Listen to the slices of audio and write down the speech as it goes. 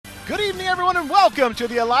Good evening, everyone, and welcome to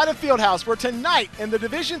the Elida Fieldhouse, where tonight in the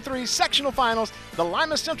Division III sectional finals, the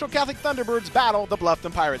Lima Central Catholic Thunderbirds battle the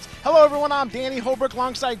Bluffton Pirates. Hello, everyone. I'm Danny Holbrook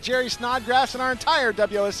alongside Jerry Snodgrass and our entire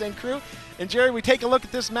WOSN crew. And, Jerry, we take a look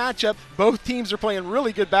at this matchup. Both teams are playing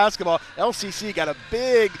really good basketball. LCC got a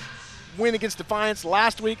big win against Defiance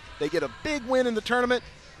last week. They get a big win in the tournament.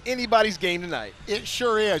 Anybody's game tonight. It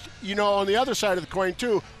sure is. You know, on the other side of the coin,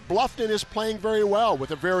 too, Bluffton is playing very well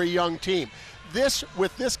with a very young team.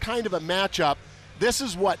 With this kind of a matchup, this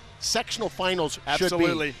is what sectional finals should be.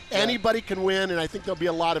 Yeah. Anybody can win, and I think there'll be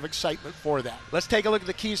a lot of excitement for that. Let's take a look at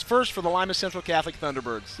the keys first for the Lima Central Catholic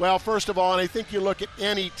Thunderbirds. Well, first of all, and I think you look at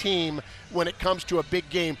any team when it comes to a big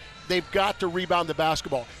game, they've got to rebound the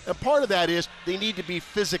basketball. And part of that is they need to be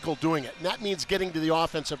physical doing it, and that means getting to the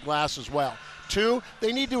offensive glass as well. 2,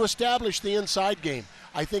 they need to establish the inside game.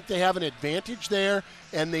 I think they have an advantage there,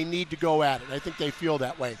 and they need to go at it. I think they feel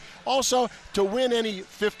that way. Also, to win any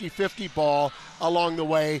 50-50 ball along the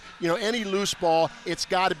way, you know, any loose ball, it's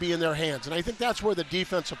got to be in their hands. And I think that's where the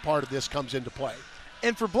defensive part of this comes into play.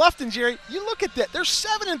 And for Bluffton, Jerry, you look at that. They're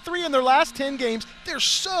 7-3 in their last 10 games. They're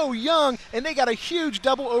so young, and they got a huge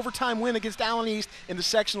double overtime win against Allen East in the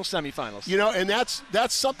sectional semifinals. You know, and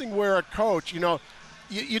that's something where a coach, you know,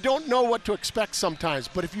 you don't know what to expect sometimes,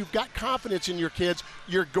 but if you've got confidence in your kids,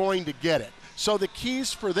 you're going to get it. So the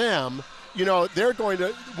keys for them, you know, they're going to,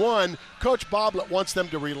 one, Coach Boblet wants them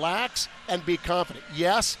to relax and be confident.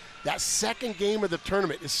 Yes, that second game of the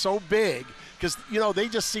tournament is so big because, you know, they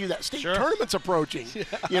just see that state tournament's approaching. Yeah.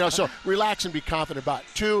 You know, so relax and be confident about it.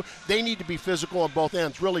 2, they need to be physical on both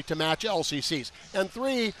ends, really, to match LCCs. And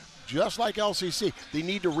 3, just like LCC, they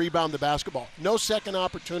need to rebound the basketball. No second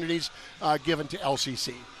opportunities given to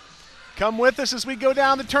LCC. Come with us as we go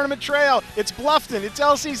down the tournament trail. It's Bluffton, it's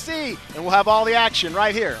LCC, and we'll have all the action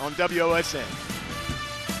right here on WOSN.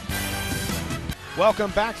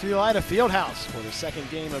 Welcome back to the Elida Fieldhouse for the second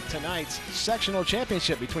game of tonight's sectional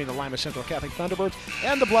championship between the Lima Central Catholic Thunderbirds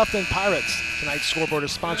and the Bluffton Pirates. Tonight's scoreboard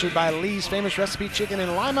is sponsored by Lee's Famous Recipe Chicken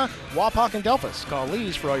in Lima, Wapak, and Delphus. Call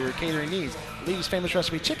Lee's for all your catering needs. Lee's Famous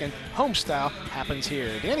Recipe Chicken, home style, happens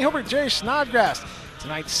here. Danny Holbrook, Jerry Snodgrass.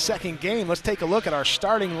 Tonight's second game, let's take a look at our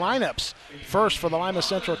starting lineups. First, for the Lima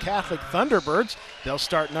Central Catholic Thunderbirds, they'll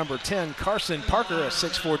start number 10, Carson Parker, a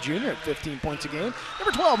 6'4 junior at 15 points a game.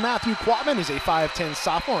 Number 12, Matthew Quatman is a 5'10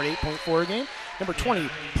 sophomore at 8.4 a game. Number 20,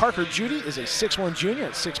 Parker Judy is a 6'1 junior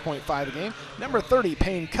at 6.5 a game. Number 30,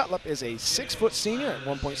 Payne Cutlip is a 6' senior at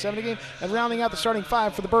 1.7 a game. And rounding out the starting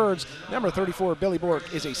 5 for the Birds, number 34, Billy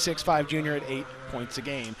Bork is a 6'5 junior at 8 points a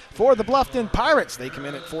game. For the Bluffton Pirates, they come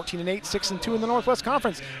in at 14-8, 6-2 in the Northwest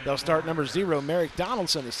Conference. They'll start number 0, Merrick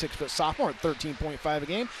Donaldson, a 6' sophomore at 13.5 a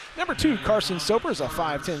game. Number 2, Carson Soper is a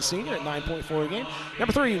 5'10 senior at 9.4 a game.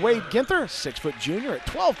 Number 3, Wade Ginther, 6' junior at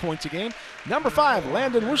 12 points a game. Number 5,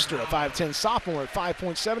 Landon Wooster, a 5'10 sophomore at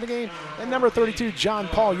 5.7 a game. And number 32, John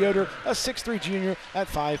Paul Yoder, a 6'3 junior at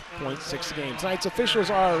 5.6 a game. Tonight's officials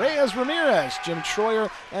are Reyes Ramirez, Jim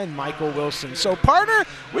Troyer, and Michael Wilson. So, partner,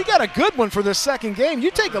 we got a good one for this second game. You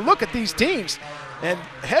take a look at these teams. And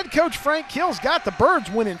head coach Frank Kill's got the Birds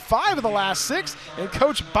winning 5 of the last 6, and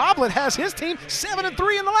Coach Boblet has his team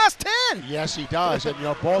 7-3 in the last 10. Yes, he does. And, you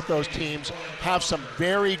know, both those teams have some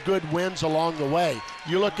very good wins along the way.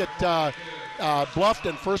 You look at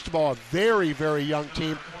Bluffton, first of all, a very, very young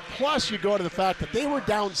team. Plus, you go to the fact that they were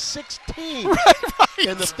down 16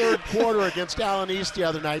 in the third quarter against Allen East the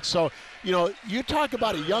other night. So, you know, you talk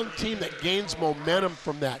about a young team that gains momentum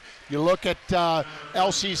from that. You look at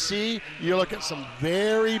LCC, you look at some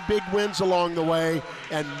very big wins along the way,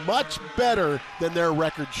 and much better than their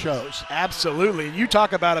record shows. Absolutely. You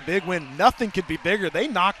talk about a big win. Nothing could be bigger. They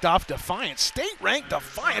knocked off Defiance, state-ranked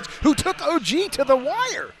Defiance, who took OG to the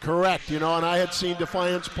wire. Correct. You know, and I had seen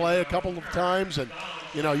Defiance play a couple of times, and,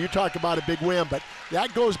 you know, you talk about a big win, but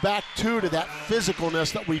that goes back, too, to that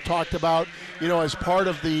physicalness that we talked about, you know, as part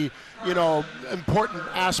of the, you know, important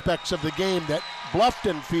aspects of the game that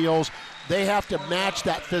Bluffton feels they have to match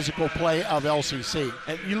that physical play of LCC.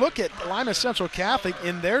 And you look at Lima Central Catholic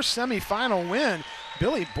in their semifinal win,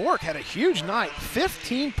 Billy Bork had a huge night,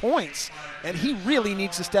 15 points, and he really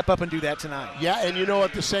needs to step up and do that tonight. Yeah, and you know,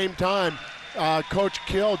 at the same time, Coach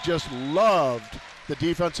Kill just loved the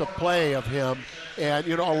defensive play of him, and,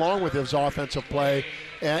 you know, along with his offensive play,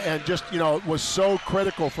 and just, you know, was so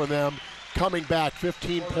critical for them coming back.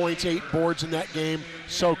 15 points, 8 boards in that game,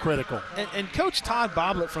 so critical. And Coach Todd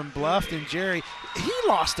Boblet from Bluffton, Jerry, he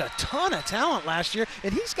lost a ton of talent last year,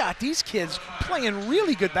 and he's got these kids playing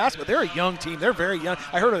really good basketball. They're a young team. They're very young.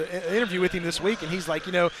 I heard an interview with him this week, and he's like,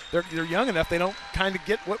 they're young enough. They don't kind of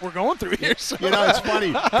get what we're going through here. So. It's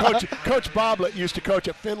funny. Coach Boblet used to coach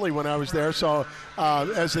at Findlay when I was there, so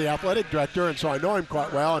as the athletic director, and so I know him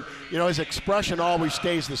quite well. And his expression always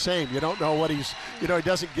stays the same. You don't know what he's, he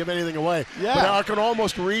doesn't give anything away. Yeah. But I can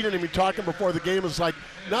almost read it. Him talking before the game. It's like,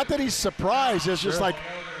 not that he's surprised. It's just like,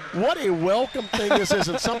 what a welcome thing this is,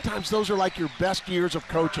 and sometimes those are like your best years of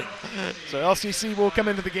coaching. So LCC will come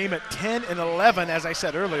into the game at 10-11. As I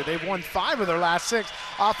said earlier, they've won 5 of their last 6.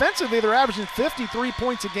 Offensively, they're averaging 53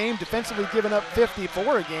 points a game. Defensively, giving up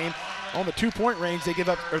 54 a game. On the 2-point range, they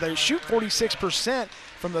shoot 46%.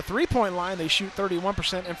 From the 3-point line, they shoot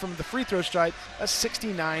 31%, and from the free throw stripe, that's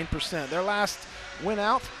 69%. Their last win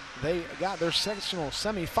out, they got their sectional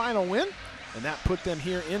semifinal win, and that put them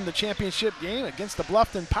here in the championship game against the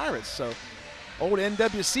Bluffton Pirates. So old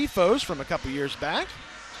NWC foes from a couple years back.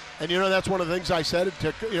 And that's one of the things I said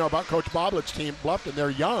about Coach Boblet's team, Bluffton. They're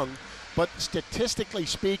young, but statistically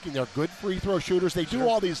speaking, they're good free throw shooters. They do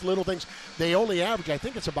all these little things. They only average, I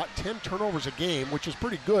think it's about 10 turnovers a game, which is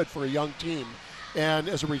pretty good for a young team. And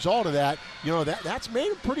as a result of that, that's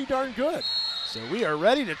made them pretty darn good. So we are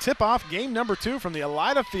ready to tip off game number 2 from the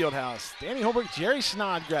Elida Fieldhouse. Danny Holbrook, Jerry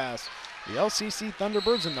Snodgrass, the LCC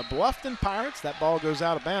Thunderbirds and the Bluffton Pirates. That ball goes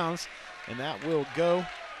out of bounds, and that will go,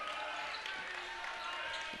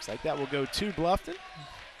 looks like that will go to Bluffton.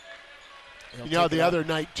 The other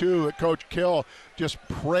night, too, Coach Kill just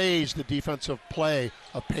praised the defensive play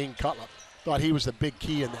of Payne Cutlip. Thought he was the big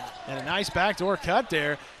key in that. And a nice backdoor cut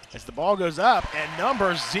there as the ball goes up, and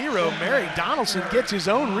number 0, Mary Donaldson, gets his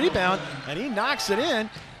own rebound, and he knocks it in,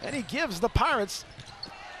 and he gives the Pirates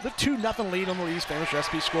the 2-0 lead on the Lee's Famous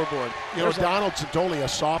Recipe scoreboard. Donaldson's only a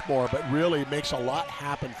sophomore, but really makes a lot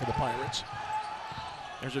happen for the Pirates.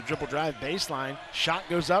 There's a dribble drive baseline. Shot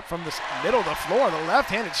goes up from the middle of the floor, the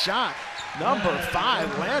left-handed shot. Number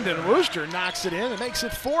 5, Landon Wooster, knocks it in and makes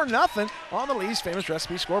it 4-0 on the Lee's Famous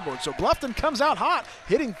Recipe scoreboard. So Bluffton comes out hot,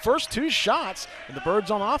 hitting first 2 shots, and the Birds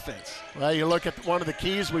on offense. Well, you look at one of the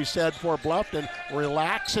keys we said for Bluffton,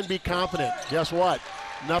 relax and be confident. Guess what?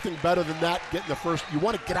 Nothing better than that, getting the first. You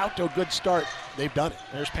want to get out to a good start. They've done it.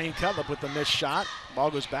 There's Payne Cutlip with the missed shot.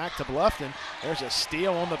 Ball goes back to Bluffton. There's a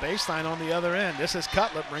steal on the baseline on the other end. This is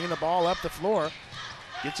Cutlip bringing the ball up the floor.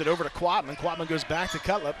 Gets it over to Quatman. Quatman goes back to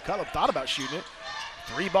Cutlip. Cutlip thought about shooting it.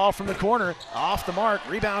 3 ball from the corner, off the mark.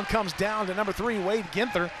 Rebound comes down to number 3, Wade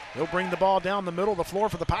Ginther. He'll bring the ball down the middle of the floor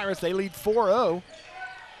for the Pirates. They lead 4-0.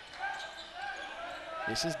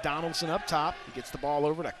 This is Donaldson up top. He gets the ball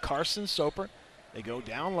over to Carson Soper. They go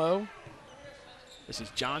down low. This is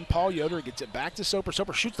John Paul Yoder. He gets it back to Soper.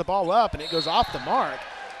 Soper shoots the ball up, and it goes off the mark.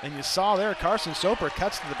 And you saw there Carson Soper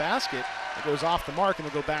cuts to the basket. It goes off the mark, and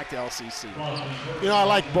it'll go back to LCC. I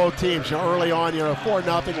like both teams. Early on,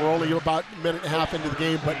 4-0. We're only about a minute and a half into the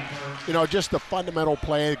game, but just the fundamental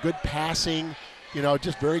play, good passing.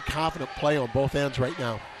 Just very confident play on both ends right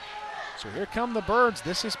now. So here come the Birds.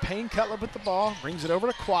 This is Payne Cutlip with the ball. Brings it over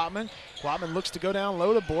to Quatman. Quatman looks to go down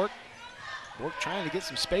low to Bork. Bork trying to get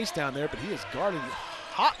some space down there, but he is guarded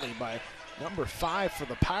hotly by number 5 for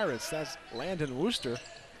the Pirates. That's Landon Wooster.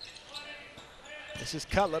 This is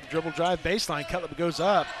Cutlip, dribble drive baseline. Cutlip goes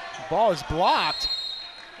up. The ball is blocked,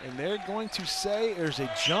 and they're going to say there's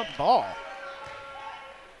a jump ball.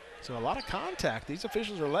 So a lot of contact. These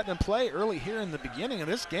officials are letting them play early here in the beginning of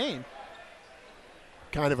this game.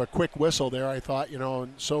 Kind of a quick whistle there, I thought,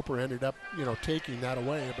 and Soper ended up, taking that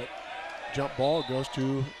away. But jump ball goes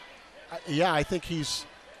to, I think he's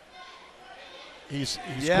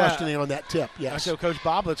questioning on that tip, yes. So Coach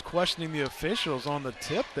Boblet's questioning the officials on the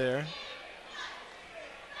tip there.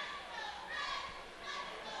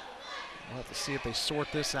 We'll have to see if they sort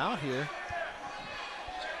this out here.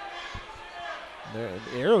 The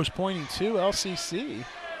arrow's pointing to LCC.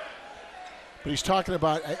 But he's talking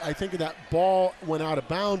about, I think that ball went out of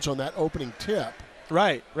bounds on that opening tip.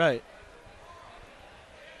 Right. So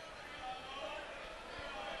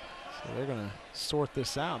they're going to sort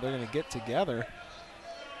this out. They're going to get together.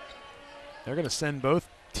 They're going to send both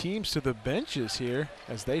teams to the benches here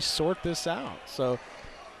as they sort this out. So,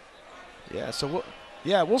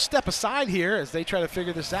 we'll step aside here as they try to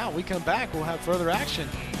figure this out. We come back, we'll have further action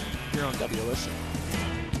here on WLSN.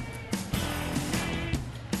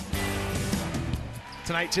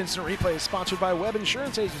 Tonight's Instant Replay is sponsored by Webb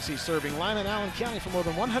Insurance Agency, serving Lima and Allen County for more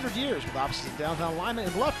than 100 years with offices in downtown Lima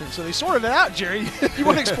and Bluffton. So they sorted it out, Jerry. You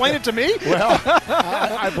want to explain it to me? Well,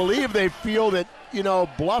 I believe they feel that,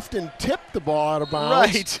 Bluffton tipped the ball out of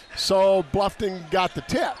bounds. Right. So Bluffton got the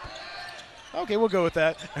tip. Okay, we'll go with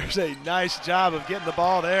that. There's a nice job of getting the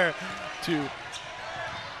ball there to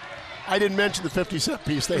I didn't mention the 50-cent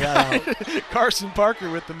piece they had out. Carson Parker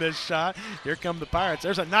with the missed shot. Here come the Pirates.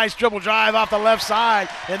 There's a nice dribble drive off the left side,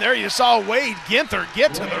 and there you saw Wade Ginther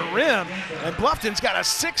get to the rim, and Bluffton's got a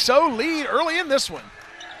 6-0 lead early in this one.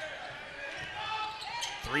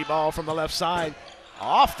 3 ball from the left side,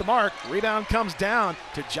 off the mark. Rebound comes down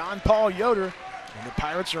to John Paul Yoder, and the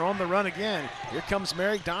Pirates are on the run again. Here comes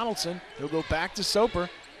Merrick Donaldson. He'll go back to Soper.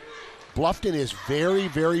 Bluffton is very,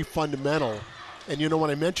 very fundamental. And, you know, when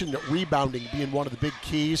I mentioned that rebounding being one of the big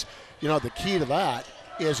keys, you know, the key to that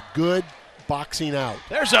is good boxing out.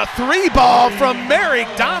 There's a 3 ball from Merrick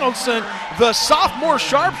Donaldson. The sophomore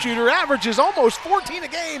sharpshooter averages almost 14 a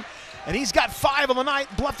game, and he's got 5 on the night.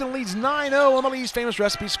 Bluffton leads 9-0 on the Lee's Famous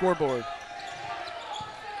Recipe scoreboard.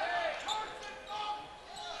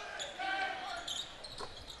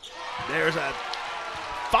 There's a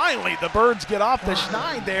Finally, the Birds get off the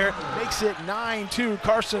schneid there, makes it 9-2.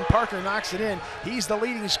 Carson Parker knocks it in. He's the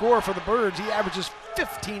leading scorer for the Birds. He averages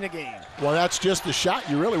 15 a game. Well, that's just the shot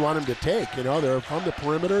you really want him to take. You know, they're from the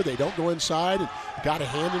perimeter. They don't go inside. And got a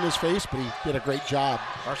hand in his face, but he did a great job.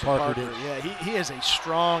 Carson Parker did. Yeah, he is a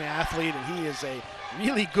strong athlete, and he is a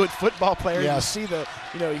really good football player. Yes. You see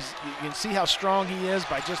you can see how strong he is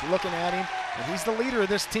by just looking at him, and he's the leader of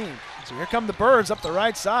this team. So here come the Birds up the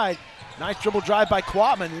right side. Nice dribble drive by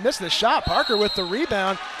Quatman. He missed the shot. Parker with the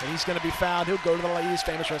rebound, and he's going to be fouled. He'll go to the Lee's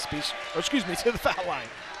Famous Recipes, to the foul line.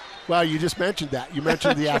 Well, you just mentioned that. You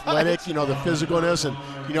mentioned the athletic, you know, the physicalness, and,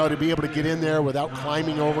 you know, to be able to get in there without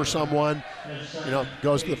climbing over someone, you know,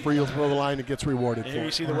 goes to the free throw line and gets rewarded. And here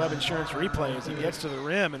you see the Webb Insurance replay as he gets to the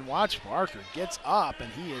rim, and watch Parker gets up,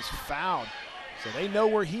 and he is fouled. So they know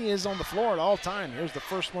where he is on the floor at all time. Here's the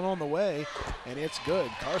first one on the way, and it's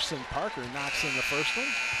good. Carson Parker knocks in the first one.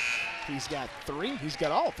 He's got 3. He's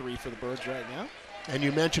got all 3 for the Birds right now. And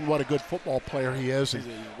you mentioned what a good football player he is. And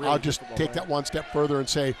really I'll just take that one step further and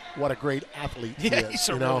say what a great athlete he is. He's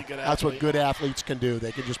a you really know, good athlete. That's what good athletes can do.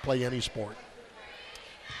 They can just play any sport.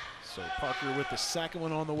 So Parker with the second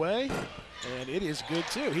one on the way, and it is good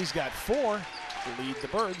too. He's got 4 to lead the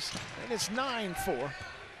Birds, and it's 9-4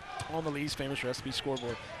 on the Lee's Famous Recipe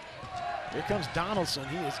scoreboard. Here comes Donaldson.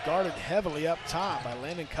 He is guarded heavily up top by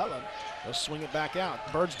Landon Cullum. They'll swing it back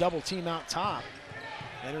out. Birds double team out top.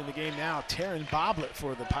 Entering the game now, Taryn Boblet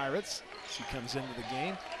for the Pirates. She comes into the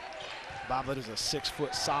game. Boblet is a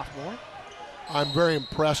 6-foot sophomore. I'm very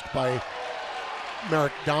impressed by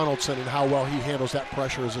Merrick Donaldson and how well he handles that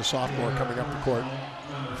pressure as a sophomore coming up the court.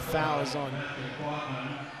 Foul is on.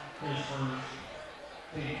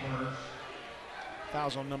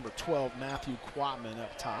 Foul's on number 12, Matthew Quatman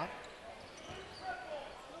up top.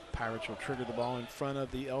 Pirates will trigger the ball in front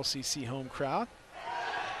of the LCC home crowd.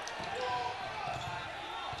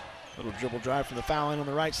 Little dribble drive from the foul line on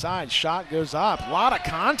the right side. Shot goes up. A lot of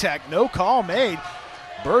contact. No call made.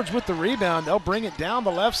 Birds with the rebound. They'll bring it down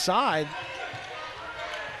the left side.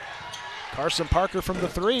 Carson Parker from the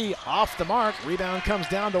 3. Off the mark. Rebound comes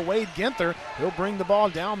down to Wade Ginther. He'll bring the ball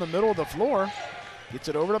down the middle of the floor. Gets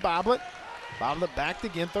it over to Boblet. Boblet back to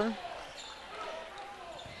Ginther.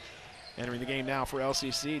 Entering the game now for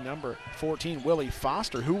LCC, number 14, Willie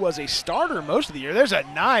Foster, who was a starter most of the year. There's a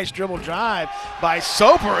nice dribble drive by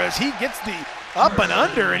Soper as he gets the up and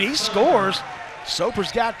under, and he scores.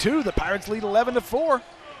 Soper's got 2. The Pirates lead 11-4.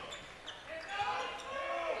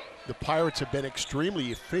 The Pirates have been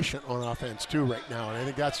extremely efficient on offense, too, right now. And I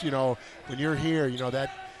think that's, you know, when you're here, you know,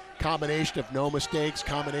 that combination of no mistakes,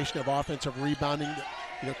 combination of offensive rebounding,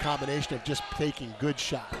 you know, combination of just taking good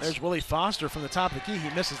shots. There's Willie Foster from the top of the key.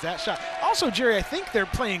 He misses that shot. Also, Jerry, I think they're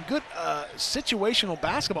playing good situational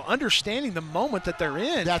basketball, understanding the moment that they're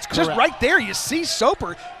in. That's correct. Just right there, you see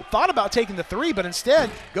Soper thought about taking the 3, but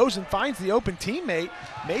instead goes and finds the open teammate.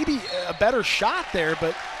 Maybe a better shot there,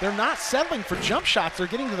 but they're not settling for jump shots. They're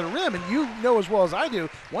getting to the rim, and you know as well as I do,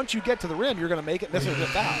 once you get to the rim, you're going to make it, miss it, get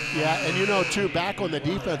fouled. Yeah, and you know, too, back on the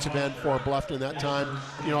defensive end for Bluffton that time,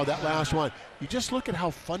 you know, that last one, you just look at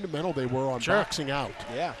how fundamental they were on boxing out.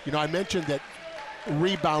 Yeah. You know, I mentioned that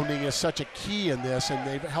rebounding is such a key in this, and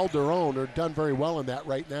they've held their own. They're done very well in that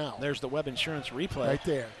right now. There's the Webb Insurance replay. Right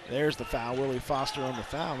there. There's the foul. Willie Foster on the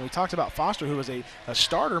foul. And we talked about Foster, who was a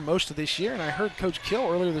starter most of this year, and I heard Coach Kill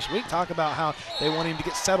earlier this week talk about how they want him to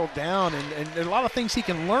get settled down, and there's a lot of things he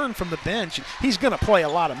can learn from the bench. He's going to play a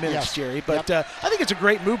lot of minutes, yes, Jerry, but I think it's a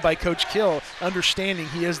great move by Coach Kill, understanding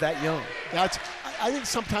he is that young. I think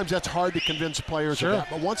sometimes that's hard to convince players of that,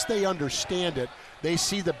 but once they understand it, they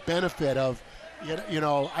see the benefit of, you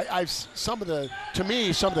know, to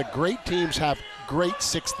me, some of the great teams have great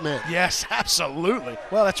sixth men. Yes, absolutely.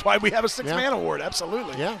 Well, that's why we have a sixth man award,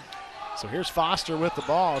 absolutely. Yeah. So here's Foster with the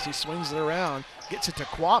ball as he swings it around, gets it to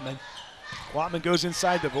Quatman. Quatman goes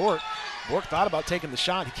inside to Bork. Bork thought about taking the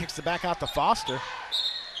shot. He kicks it back out to Foster.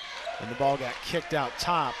 And the ball got kicked out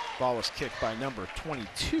top. Ball was kicked by number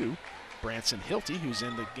 22, Branson Hilty, who's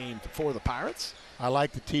in the game for the Pirates. I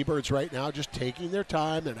like the T-Birds right now just taking their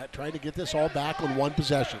time. They're not trying to get this all back on one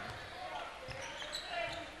possession.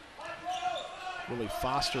 Willie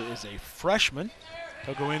Foster is a freshman.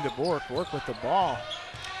 He'll go into Bork. Bork with the ball.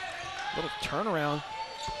 Little turnaround,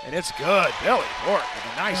 and it's good. Billy Bork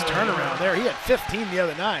with a nice turnaround there. He had 15 the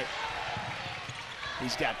other night.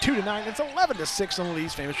 He's got 2 tonight. It's 11-6 on the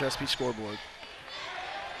Lee's Famous Recipe scoreboard.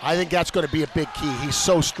 I think that's going to be a big key. He's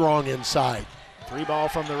so strong inside. 3 ball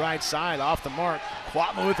from the right side, off the mark.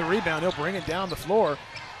 Quatman with the rebound. He'll bring it down the floor.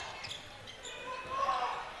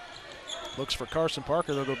 Looks for Carson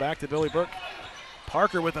Parker. They'll go back to Billy Burke.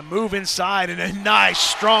 Parker with a move inside and a nice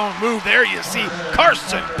strong move. There you see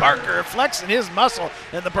Carson Parker flexing his muscle,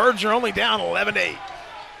 and the Birds are only down 11-8.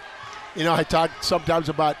 You know, I talk sometimes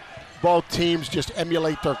about both teams just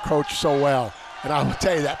emulate their coach so well. And I will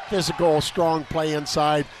tell you that physical, strong play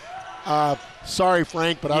inside. Sorry,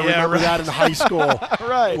 Frank, but I remember that in high school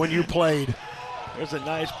when you played. There's a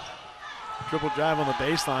nice dribble drive on the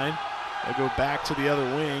baseline. They'll go back to the other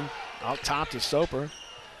wing. Out top to Soper.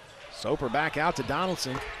 Soper back out to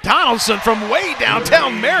Donaldson. Donaldson from way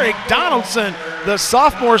downtown Merrick. Donaldson, the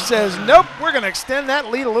sophomore, says, nope, we're going to extend that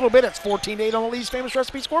lead a little bit. It's 14-8 on the Lee's Famous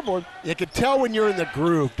Recipe scoreboard. You can tell when you're in the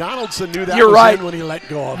groove. Donaldson knew that You're was right. in when he let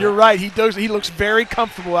go of it. You're right. He looks very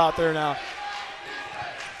comfortable out there now.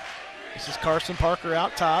 This is Carson Parker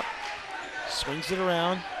out top. Swings it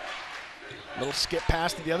around. Little skip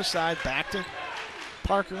pass to the other side. Back to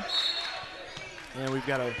Parker. And we've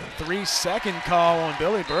got a 3-second call on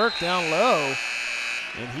Billy Burke down low.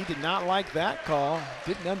 And he did not like that call.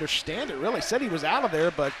 Didn't understand it really. Said he was out of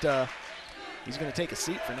there, but he's going to take a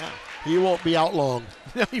seat for now. He won't be out long.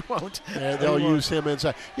 No, he won't. And they'll use him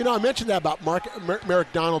inside. You know, I mentioned that about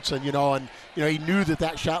Merrick Donaldson, you know, and, you know, he knew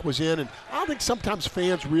that shot was in. And I don't think sometimes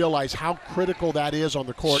fans realize how critical that is on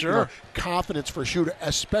the court. Sure. You know, confidence for a shooter,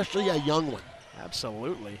 especially a young one.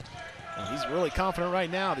 Absolutely. He's really confident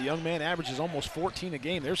right now. The young man averages almost 14 a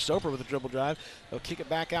game. There's Soper with a dribble drive. They'll kick it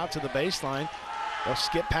back out to the baseline. They'll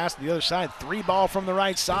skip past the other side. 3 ball from the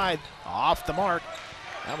right side. Off the mark.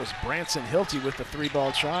 That was Branson Hilty with the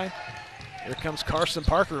 3-ball try. Here comes Carson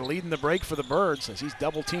Parker leading the break for the Birds as he's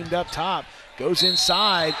double teamed up top. Goes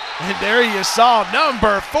inside. And there you saw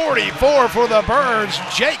number 44 for the Birds,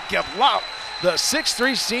 Jacob Laup. The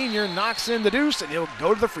 6'3 senior knocks in the deuce, and he'll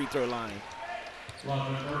go to the free throw line.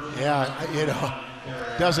 Yeah, you know,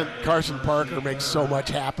 doesn't Carson Parker make so much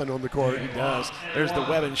happen on the court? He does. There's the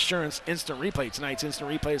Webb Insurance Instant Replay. Tonight's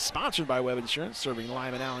Instant Replay is sponsored by Webb Insurance, serving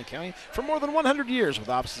Lima and Allen County for more than 100 years with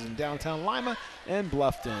offices in downtown Lima and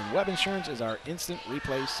Bluffton. Webb Insurance is our Instant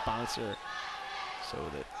Replay sponsor. So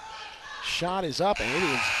the shot is up, and it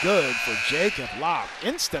is good for Jacob Laup.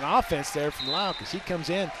 Instant offense there from Laup as he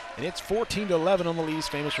comes in, and it's 14-11 on the Lee's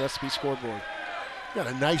Famous Recipe scoreboard. Got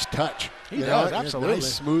a nice touch. He does, absolutely.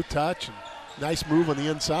 Nice smooth touch and nice move on the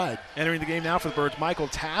inside. Entering the game now for the Birds, Michael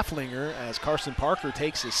Tafflinger as Carson Parker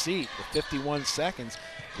takes his seat with 51 seconds.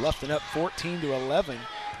 Bluffton up 14-11.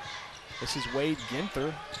 This is Wade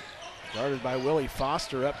Ginther, guarded by Willie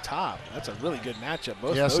Foster up top. That's a really good matchup.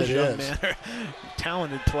 Both those young men are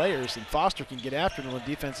talented players, and Foster can get after them on the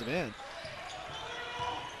defensive end.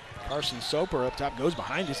 Carson Soper up top goes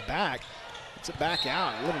behind his back. It's it back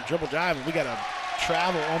out. A little dribble drive, and we got a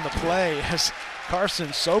travel on the play as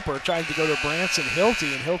Carson Soper tried to go to Branson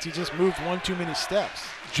Hilty, and Hilty just moved one too many steps.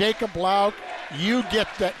 Jacob Laup, you get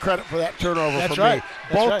that credit for that turnover. That's from right. me.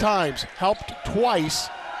 That's Both right. times, helped twice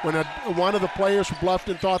when one of the players from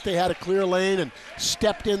Bluffton thought they had a clear lane and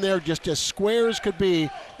stepped in there just as square as could be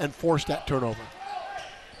and forced that turnover.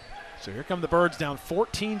 So here come the Birds down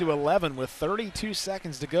 14-11 with 32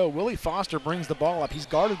 seconds to go. Willie Foster brings the ball up. He's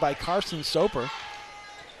guarded by Carson Soper.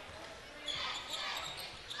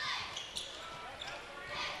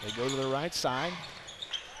 They go to the right side.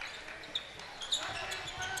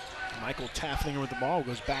 Michael Tafflinger with the ball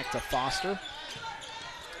goes back to Foster.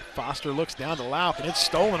 Foster looks down to Laup, and it's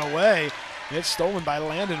stolen away. It's stolen by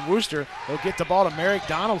Landon Wooster. They'll get the ball to Merrick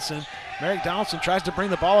Donaldson. Merrick Donaldson tries to bring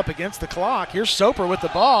the ball up against the clock. Here's Soper with the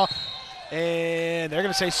ball, and they're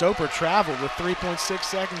going to say Soper traveled with 3.6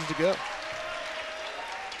 seconds to go.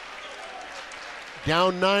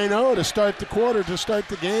 Down 9-0 to start the quarter, to start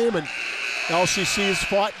the game, and LCC has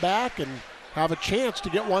fought back and have a chance to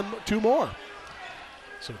get 2 more.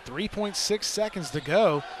 So 3.6 seconds to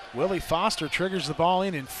go. Willie Foster triggers the ball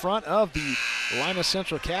in front of the Lima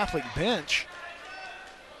Central Catholic bench.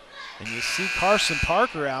 And you see Carson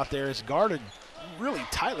Parker out there is guarded really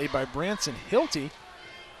tightly by Branson Hilty.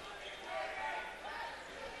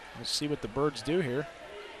 We'll see what the Birds do here.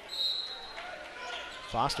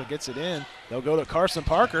 Foster gets it in. They'll go to Carson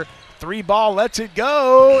Parker. 3-ball, lets it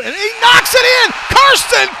go, and he knocks it in!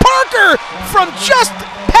 Carson Parker from just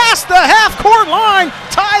past the half-court line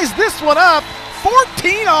ties this one up,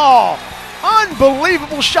 14-all.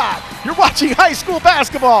 Unbelievable shot. You're watching high school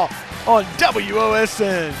basketball on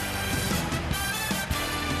WOSN.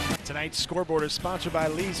 Tonight's scoreboard is sponsored by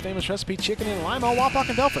Lee's Famous Recipe Chicken in Lima, Wapak,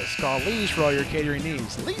 and Delphus. Call Lee's for all your catering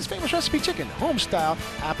needs. Lee's Famous Recipe Chicken, home style,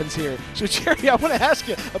 happens here. So, Jerry, I want to ask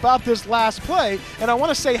you about this last play, and I want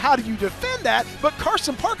to say, how do you defend that? But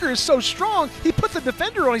Carson Parker is so strong, he put the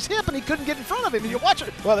defender on his hip, and he couldn't get in front of him. And you watch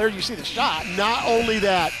it. Well, there you see the shot. Not only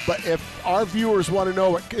that, but if our viewers want to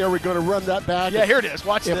know, are we going to run that back? Yeah, here it is.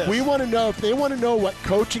 Watch this. If we want to know, if they want to know what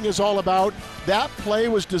coaching is all about, that play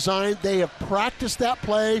was designed. They have practiced that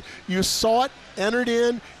play. You saw it, entered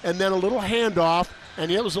in, and then a little handoff,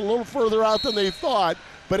 and it was a little further out than they thought,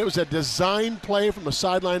 but it was a design play from the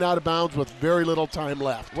sideline out of bounds with very little time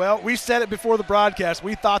left. Well, we said it before the broadcast.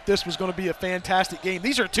 We thought this was going to be a fantastic game.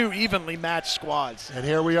 These are two evenly matched squads. And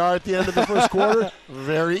here we are at the end of the first quarter,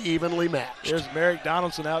 very evenly matched. There's Merrick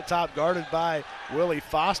Donaldson out top, guarded by Willie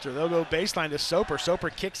Foster. They'll go baseline to Soper. Soper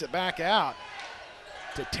kicks it back out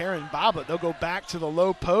to Taryn Bobbitt. They'll go back to the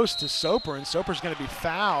low post to Soper, and Soper's going to be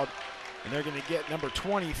fouled. And they're going to get number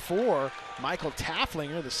 24, Michael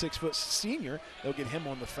Tafflinger, the 6-foot senior. They'll get him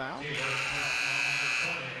on the foul.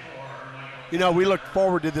 You know, we looked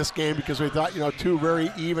forward to this game because we thought, two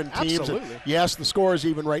very even teams. Absolutely. And yes, the score is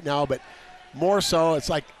even right now, but more so, it's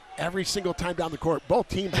like every single time down the court, both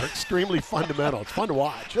teams are extremely fundamental. It's fun to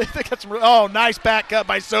watch. Nice back cut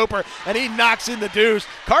by Soper, and he knocks in the deuce.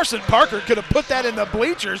 Carson Parker could have put that in the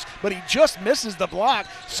bleachers, but he just misses the block.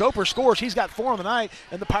 Soper scores. He's got 4 on the night,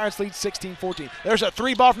 and the Pirates lead 16-14. There's a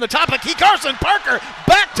 3-ball from the top of the key. Carson Parker,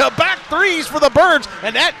 back-to-back threes for the Birds,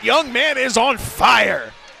 and that young man is on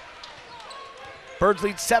fire. Birds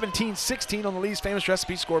lead 17-16 on the Lee's Famous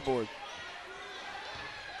Recipe scoreboard.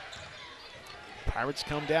 Pirates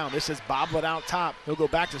come down. This is Boblet out top. He'll go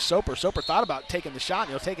back to Soper. Soper thought about taking the shot, and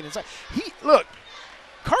he'll take it inside. Look,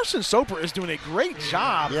 Carson Soper is doing a great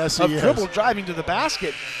job of dribble driving to the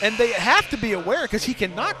basket, and they have to be aware because he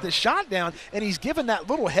can knock the shot down, and he's given that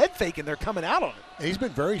little head fake, and they're coming out on it. And he's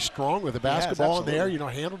been very strong with the basketball in there,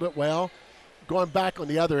 handled it well. Going back on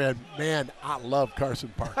the other end, man, I love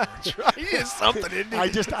Carson Parker. That's right. He is something, isn't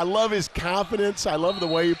he? I love his confidence. I love the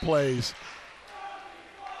way he plays.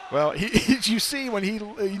 Well, you see when he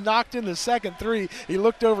knocked in the second three, he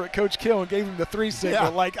looked over at Coach Kill and gave him the 3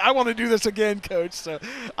 signal, like, I want to do this again, Coach. So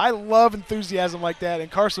I love enthusiasm like that,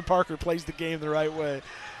 and Carson Parker plays the game the right way.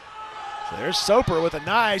 So there's Soper with a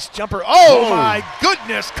nice jumper. Oh, my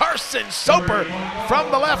goodness, Carson Soper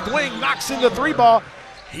from the left wing knocks in the 3-ball.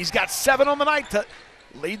 He's got 7 on the night to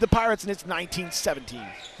lead the Pirates, and it's 19-17.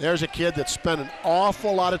 There's a kid that spent an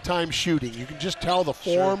awful lot of time shooting. You can just tell the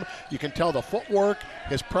form, you can tell the footwork,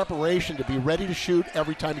 his preparation to be ready to shoot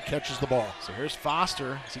every time he catches the ball. So here's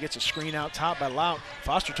Foster as he gets a screen out top by Lauk.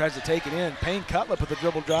 Foster tries to take it in. Payne Cutlip with the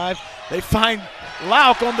dribble drive. They find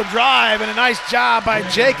Lauk on the drive, and a nice job by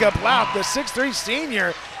Jacob Lauk, the 6'3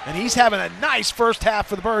 senior, and he's having a nice first half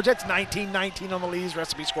for the Birds. It's 19-19 on the Lee's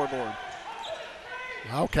Recipe scoreboard.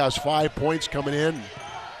 Lauk has 5 points coming in.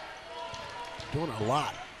 Doing a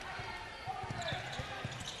lot.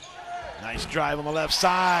 Nice drive on the left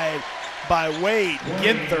side by Wade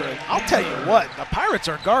Ginther. And I'll tell you what, the Pirates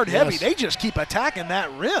are guard heavy. They just keep attacking that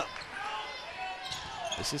rim.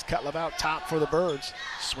 This is Cutlip out top for the Birds.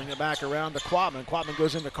 Swing it back around to Quatman. Quatman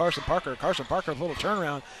goes into Carson Parker. Carson Parker with a little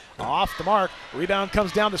turnaround off the mark. Rebound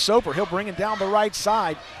comes down to Soper. He'll bring it down the right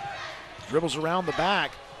side. Dribbles around the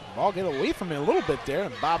back. Ball get away from him a little bit there,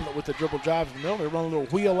 and Bobbitt with the dribble drive in the middle. They run a little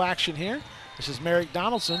wheel action here. This is Merrick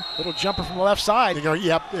Donaldson, little jumper from the left side.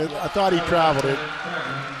 Yep, I thought he traveled it.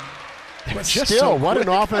 But still, so what an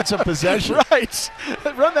offensive possession. Right.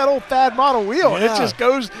 Run that old Thad model wheel, and it just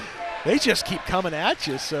goes, they just keep coming at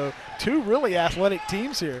you. So 2 really athletic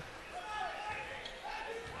teams here.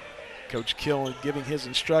 Coach Kill giving his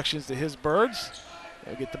instructions to his Birds.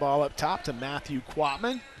 They'll get the ball up top to Matthew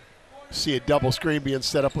Quatman. See a double screen being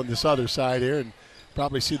set up on this other side here, and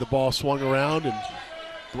probably see the ball swung around. And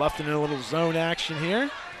Bluffton in a little zone action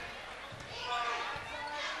here.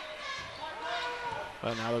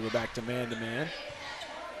 Well, now they'll go back to man-to-man.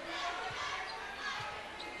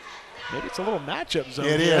 Maybe it's a little matchup zone.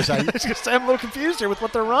 It is. I'm a little confused here with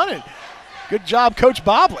what they're running. Good job, Coach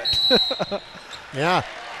Boblet. Yeah,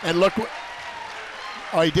 and look,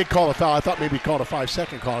 Oh, he did call a foul. I thought maybe he called a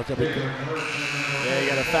 5-second call. Yeah, he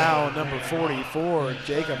got a foul on number 44,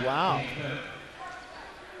 Jacob Lau.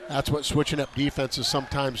 That's what switching up defenses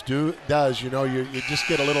sometimes does. You know, you just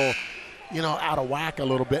get a little, you know, out of whack a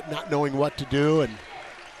little bit, not knowing what to do, and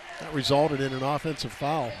that resulted in an offensive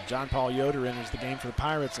foul. John Paul Yoder enters the game for the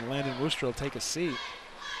Pirates, and Landon Worcester will take a seat.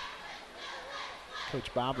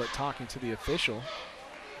 Coach Boblet talking to the official.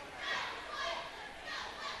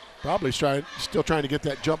 Probably still trying to get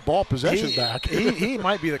that jump ball possession back. he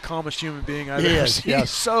might be the calmest human being I've ever seen. Yes. He's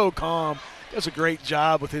so calm. Does a great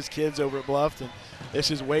job with his kids over at Bluffton.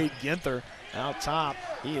 This is Wade Ginther out top.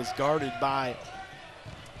 He is guarded by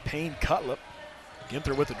Payne Cutlip.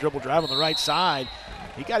 Ginther with the dribble drive on the right side.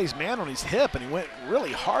 He got his man on his hip, and he went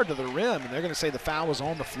really hard to the rim, and they're going to say the foul was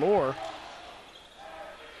on the floor.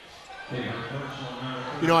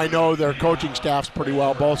 You know, I know their coaching staff's pretty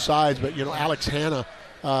well, both sides, but, you know, Alex Hanna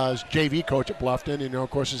is JV coach at Bluffton, and, you know, of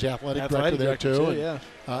course, is the athletic director there, too. Yeah.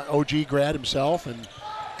 OG grad himself, and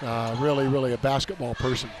really, really a basketball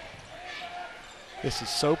person. This is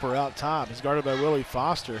Soper out top. He's guarded by Willie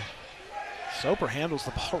Foster. Soper handles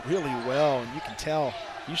the ball really well, and you can tell.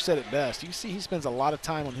 You said it best. You see he spends a lot of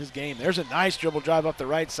time on his game. There's a nice dribble drive up the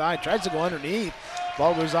right side. Tries to go underneath.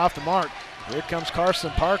 Ball goes off the mark. Here comes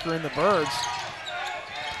Carson Parker in the Birds.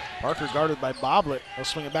 Parker guarded by Boblet. He'll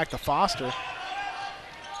swing it back to Foster.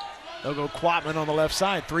 They'll go Quatman on the left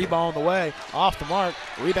side. 3 ball on the way. Off the mark.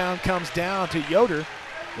 Rebound comes down to Yoder.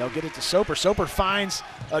 They'll get it to Soper. Soper finds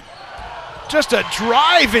just a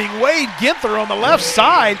driving Wade Ginther on the left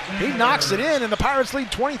side. He knocks it in, and the Pirates lead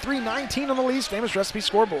 23-19 on the Lee's Famous Recipe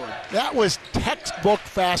scoreboard. That was textbook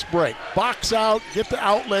fast break. Box out, get the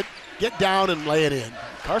outlet, get down, and lay it in.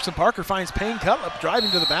 Carson Parker finds Payne Cutlip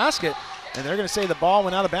driving to the basket, and they're going to say the ball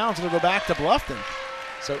went out of bounds and it'll go back to Bluffton.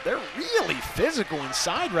 So they're really physical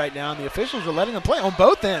inside right now, and the officials are letting them play on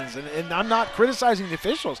both ends. And I'm not criticizing the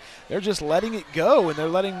officials. They're just letting it go, and they're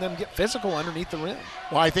letting them get physical underneath the rim.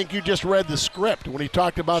 Well, I think you just read the script when he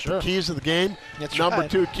talked about the keys of the game. That's Number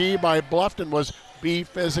right. 2 key by Bluffton was be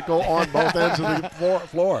physical on both ends of the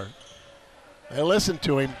floor. They listened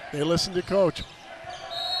to him. They listened to Coach.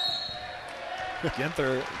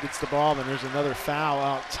 Ginther gets the ball, and there's another foul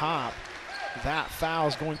out top. That foul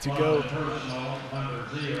is going to go.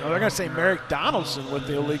 They're going to say Merrick Donaldson with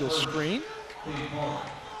the illegal screen.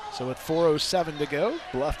 So with 4:07 to go,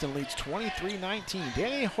 Bluffton leads 23-19.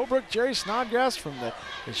 Danny Holbrook, Jerry Snodgrass from the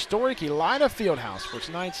historic Elida Fieldhouse for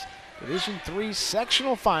tonight's Division III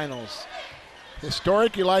sectional finals.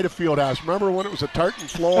 Historic Elida Fieldhouse. Remember when it was a tartan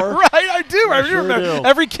floor? Right, I do. I sure remember. do.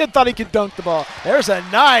 Every kid thought he could dunk the ball. There's a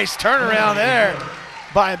nice turnaround there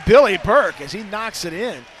by Billy Burke as he knocks it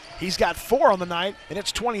in. He's got 4 on the night, and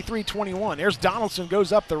it's 23-21. There's Donaldson,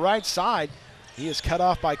 goes up the right side. He is cut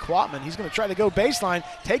off by Quatman. He's going to try to go baseline,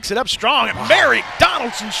 takes it up strong, and Merrick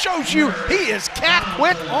Donaldson shows you he is cat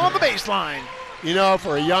quick on the baseline. You know,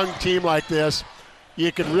 for a young team like this,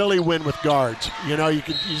 you can really win with guards. You know, you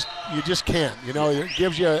just can't. You know, it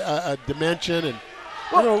gives you a dimension, and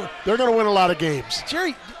they're going to win a lot of games.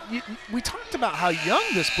 Jerry, we talked about how young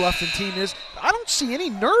this Bluffton team is. I don't see any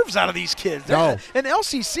nerves out of these kids. No. An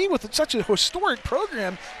LCC with such a historic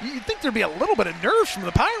program, you'd think there'd be a little bit of nerves from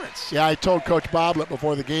the Pirates. Yeah, I told Coach Boblet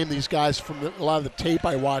before the game, these guys, from a lot of the tape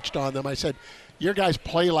I watched on them, I said, your guys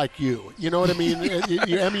play like you. You know what I mean?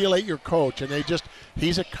 you emulate your coach, and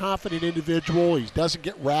he's a confident individual. He doesn't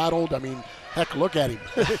get rattled. I mean, heck, look at him.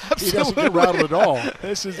 He doesn't get rattled at all.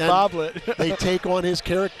 This is And Boblet. They take on his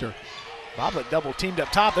character. Boblet double teamed up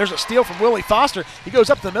top. There's a steal from Willie Foster. He goes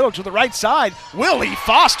up the middle to the right side. Willie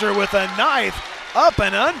Foster with a knife up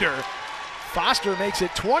and under. Foster makes it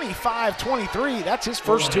 25-23. That's his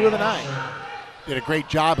first 2 of the night. Did a great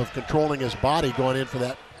job of controlling his body going in for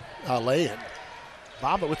that lay-in.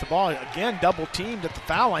 Boblet with the ball again, double teamed at the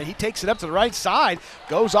foul line. He takes it up to the right side,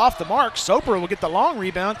 goes off the mark. Soper will get the long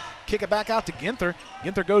rebound, kick it back out to Ginther.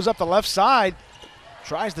 Ginther goes up the left side,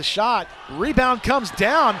 tries the shot. Rebound comes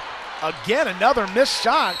down. Again, another missed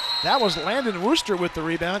shot. That was Landon Worcester with the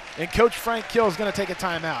rebound, and Coach Frank Kill is going to take a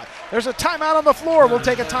timeout. There's a timeout on the floor. We'll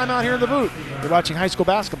take a timeout here in the booth. You're watching high school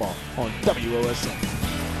basketball on WOSN.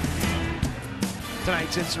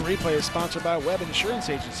 Tonight's Instant Replay is sponsored by Webb Insurance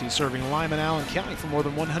Agency, serving Lima and Allen County for more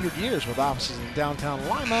than 100 years with offices in downtown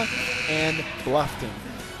Lima and Bluffton.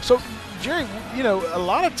 So, Jerry, you know, a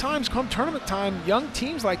lot of times come tournament time, young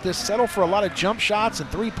teams like this settle for a lot of jump shots and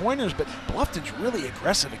three-pointers, but Bluffton's really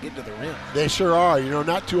aggressive at getting to the rim. They sure are. You know,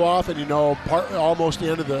 not too often, you know, almost the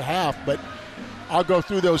end of the half, but I'll go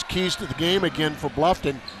through those keys to the game again for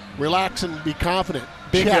Bluffton. Relax and be confident.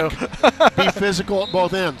 Bingo. Check. Be physical at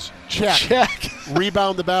both ends. Check. Check.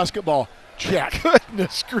 Rebound the basketball. check.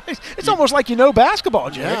 Goodness gracious. It's almost like you know basketball,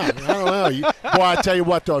 Jerry. Yeah, I don't know. Boy, I tell you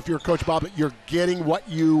what, though, if you're Coach Bob, you're getting what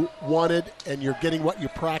you wanted and you're getting what you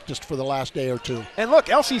practiced for the last day or two. And look,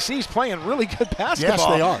 LCC's playing really good basketball. Yes,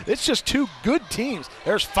 they are. It's just two good teams.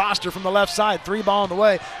 There's Foster from the left side, 3-ball on the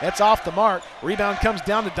way. That's off the mark. Rebound comes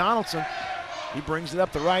down to Donaldson. He brings it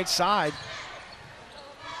up the right side.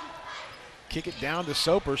 Kick it down to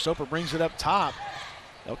Soper. Soper brings it up top.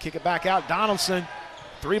 They'll kick it back out. Donaldson,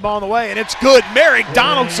 3-ball on the way, and it's good. Merrick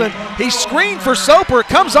Donaldson, he screened for Soper. It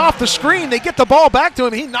comes off the screen. They get the ball back to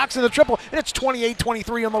him. He knocks in the triple, and it's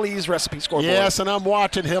 28-23 on the Lee's recipe scoreboard. Yes, and I'm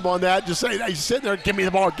watching him on that. Just saying, he's sitting there, give me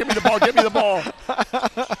the ball, give me the ball, give me the ball.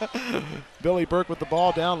 Billy Burke with the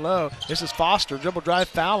ball down low. This is Foster, dribble drive,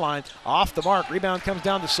 foul line, off the mark. Rebound comes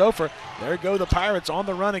down to Soper. There go the Pirates on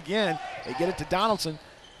the run again. They get it to Donaldson.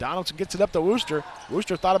 Donaldson gets it up to Wooster.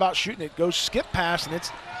 Wooster thought about shooting it, goes skip pass, and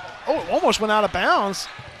it almost went out of bounds.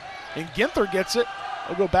 And Ginther gets it.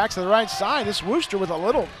 They'll go back to the right side. This Wooster with a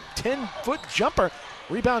little 10-foot jumper.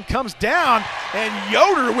 Rebound comes down, and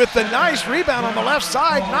Yoder with the nice rebound on the left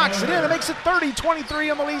side knocks it in. It makes it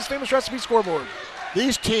 30-23 on the Lee's Famous Recipe scoreboard.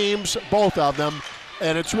 These teams, both of them,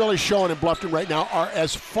 and it's really showing in Bluffton right now, are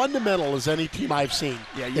as fundamental as any team I've seen.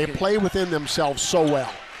 Yeah, they play within themselves so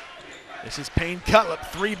well. This is Payne Cutlip,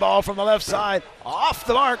 3-ball from the left side, off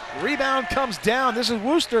the mark. Rebound comes down. This is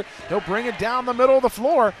Wooster. He'll bring it down the middle of the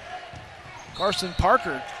floor. Carson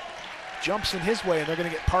Parker jumps in his way, and they're going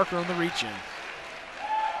to get Parker on the reach-in.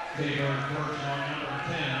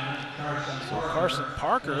 So Carson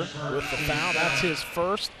Parker with the foul. That's his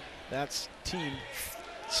first. That's team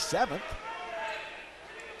 7th.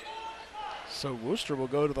 So Wooster will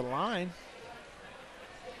go to the line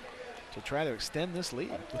to try to extend this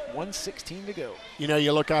lead with 1:16 to go. You know,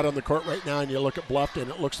 you look out on the court right now and you look at Bluffton,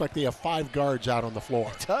 it looks like they have 5 guards out on the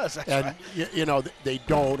floor. It does, that's and, right. you know, they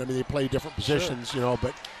don't. I mean, they play different positions, sure. You know,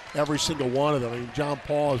 but every single one of them. I mean, John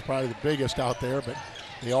Paul is probably the biggest out there, but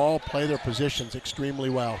they all play their positions extremely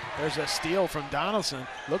well. There's a steal from Donaldson.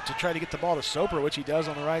 Look to try to get the ball to Soper, which he does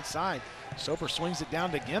on the right side. Soper swings it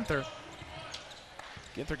down to Ginther.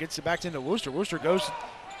 Ginther gets it back into Wooster. Wooster goes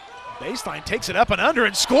baseline, takes it up and under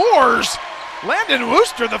and scores. Landon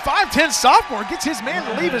Wooster, the 5'10 sophomore, gets his man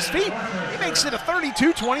to leave his feet. He makes it a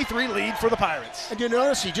 32-23 lead for the Pirates. And you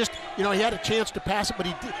notice he just, you know, he had a chance to pass it, but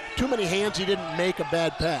he did too many hands. He didn't make a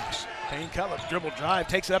bad pass. Payne Cutlip dribble drive,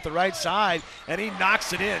 takes it up the right side, and he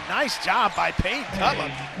knocks it in. Nice job by Payne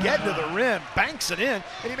Cutlip. Getting to the rim, banks it in,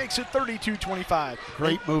 and he makes it 32-25.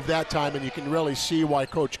 Great move that time, and you can really see why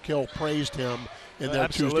Coach Kill praised him in their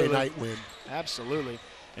Tuesday night win. Absolutely.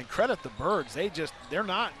 And credit the Birds. They're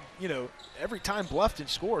not, you know, every time Bluffton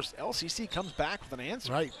scores, LCC comes back with an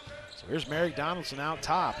answer. Right. So here's Merrick Donaldson out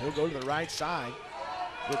top. He'll go to the right side.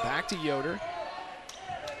 Go back to Yoder.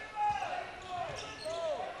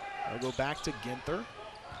 They'll go back to Ginther.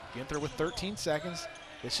 Ginther with 13 seconds.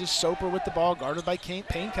 This is Soper with the ball, guarded by Payne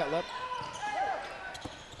Cutlip.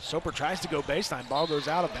 Soper tries to go baseline. Ball goes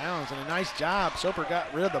out of bounds, and a nice job. Soper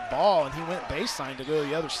got rid of the ball, and he went baseline to go to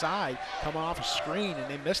the other side, coming off a screen, and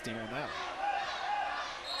they missed him on that.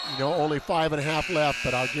 You know, only 5.5 left,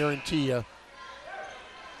 but I'll guarantee you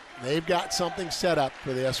they've got something set up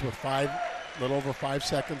for this with little over 5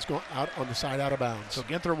 seconds going out on the side out of bounds. So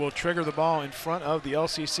Ginther will trigger the ball in front of the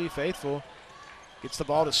LCC faithful. Gets the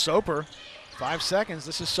ball to Soper. 5 seconds.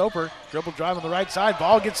 This is Soper. Dribble drive on the right side.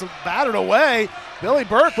 Ball gets battered away. Billy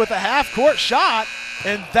Burke with a half-court shot,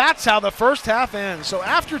 and that's how the first half ends. So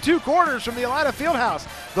after 2 quarters from the Elida Fieldhouse,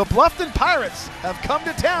 the Bluffton Pirates have come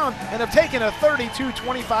to town and have taken a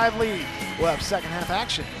 32-25 lead. We'll have second half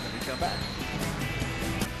action when we come back.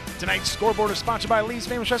 Tonight's scoreboard is sponsored by Lee's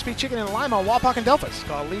Famous Recipe Chicken in Lima, Wapak, and Delphus.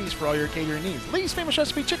 Call Lee's for all your catering needs. Lee's Famous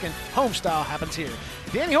Recipe Chicken, home style happens here.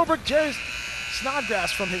 Danny Holbrook, Jerry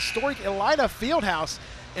Snodgrass from historic Elida Fieldhouse.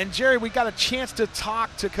 And Jerry, we got a chance to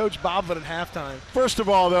talk to Coach Boblet at halftime. First of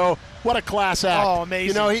all, though, what a class act. Oh, amazing.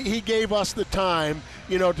 You know, he gave us the time,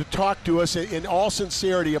 you know, to talk to us in all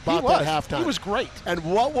sincerity about that halftime. He was great. And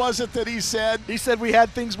what was it that he said? He said we had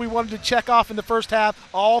things we wanted to check off in the first half,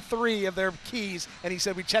 all 3 of their keys, and he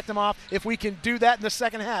said we checked them off. If we can do that in the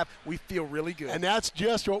second half, we feel really good. And that's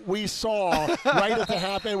just what we saw right at the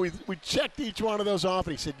half end. We checked each one of those off,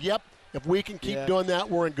 and he said, yep. If we can keep doing that,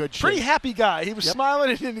 we're in good shape. Pretty happy guy. He was smiling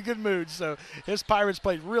and in a good mood. So his Pirates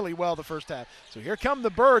played really well the first half. So here come the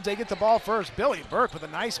Birds. They get the ball first. Billy Burke with a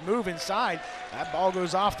nice move inside. That ball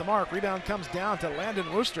goes off the mark. Rebound comes down to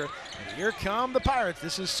Landon Wooster. And here come the Pirates.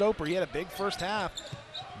 This is Soper. He had a big first half.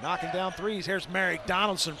 Knocking down threes. Here's Merrick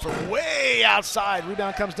Donaldson from way outside.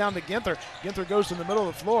 Rebound comes down to Ginther. Ginther goes to the middle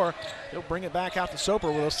of the floor. He'll bring it back out to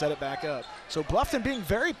Soper. We'll set it back up. So Bluffton being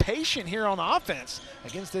very patient here on offense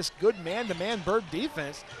against this good man-to-man Bird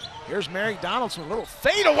defense. Here's Merrick Donaldson, a little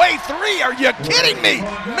fadeaway three. Are you kidding me?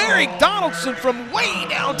 Merrick Donaldson from way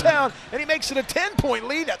downtown, and he makes it a 10-point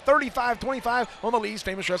lead at 35-25 on the Lee's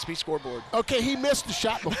Famous Recipe scoreboard. Okay, he missed the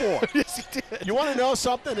shot before. Yes, he did. You want to know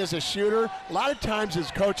something as a shooter? A lot of times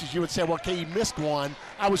as coaches, you would say, well, okay, he missed one.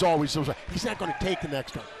 I was always, he's not going to take the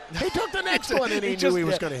next one. He took the next one, and he knew he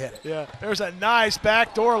was going to hit it. Yeah, there's a nice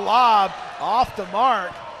backdoor lob off the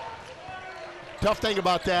mark. Tough thing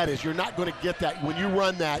about that is you're not going to get that. When you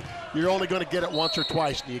run that, you're only going to get it once or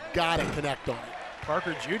twice, and you got to connect on it.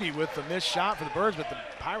 Parker Judy with the missed shot for the Birds, but the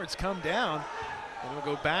Pirates come down, and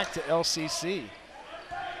we'll go back to LCC.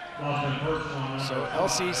 So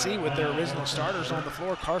LCC with their original starters on the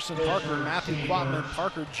floor, Carson Parker, Matthew Quatman,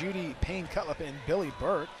 Parker Judy, Payne Cutlip, and Billy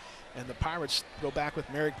Burke. And the Pirates go back with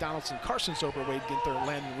Merrick Donaldson, Carson Soper, Wade Ginther,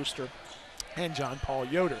 Landon Wooster, and John Paul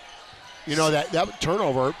Yoder. You know, that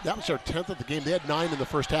turnover, that was their 10th of the game. They had 9 in the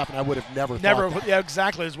first half, and I would have never thought that. Yeah,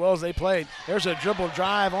 exactly, as well as they played. There's a dribble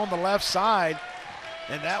drive on the left side,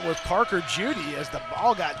 and that was Parker Judy as the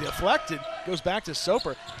ball got deflected. Goes back to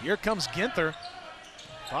Soper. Here comes Ginther.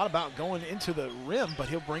 Thought about going into the rim, but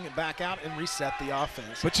he'll bring it back out and reset the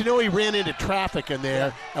offense. But you know, he ran into traffic in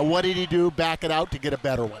there, and what did he do? Back it out to get a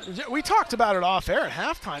better one. We talked about it off air at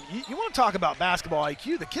halftime. You want to talk about basketball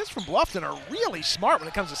IQ? The kids from Bluffton are really smart when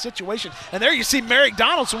it comes to situation. And there you see Merrick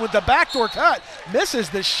Donaldson with the backdoor cut, misses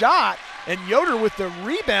the shot, and Yoder with the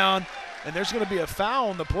rebound, and there's going to be a foul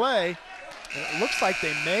on the play. And it looks like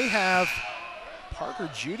they may have Parker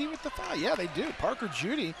Judy with the foul. Yeah, they do. Parker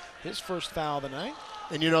Judy, his first foul of the night.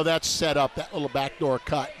 And, you know, that's set up, that little backdoor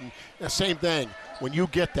cut. And the same thing, when you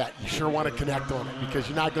get that, you sure want to connect on it because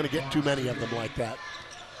you're not going to get too many of them like that.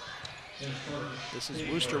 This is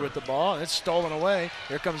Wooster with the ball, and it's stolen away.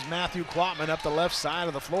 Here comes Matthew Quatman up the left side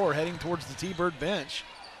of the floor, heading towards the T-Bird bench.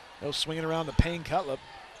 They'll swing it around to Payne Cutlip.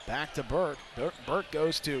 Back to Burke. Burke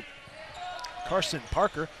goes to Carson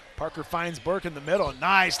Parker. Parker finds Burke in the middle.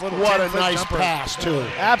 Nice little What a nice jumper. pass, too.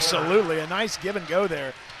 Absolutely, a nice give and go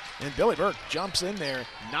there. And Billy Burke jumps in there,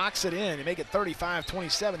 knocks it in to make it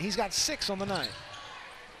 35-27. He's got 6 on the night.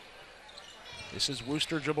 This is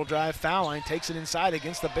Wooster, dribble drive, foul line, takes it inside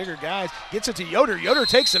against the bigger guys, gets it to Yoder. Yoder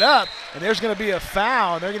takes it up, and there's going to be a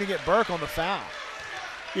foul, and they're going to get Burke on the foul.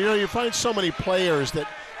 You know, you find so many players that,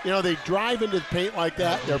 you know, they drive into the paint like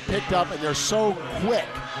that, they're picked up, and they're so quick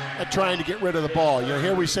at trying to get rid of the ball. You know,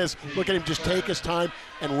 here he says, look at him just take his time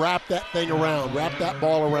and wrap that thing around, wrap that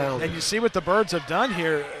ball around. And you see what the Birds have done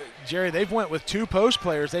here, Jerry. They've went with 2 post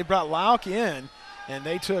players. They brought Lauk in, and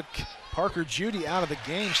they took Parker Judy out of the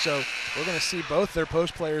game, so we're going to see both their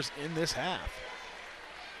post players in this half.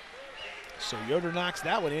 So Yoder knocks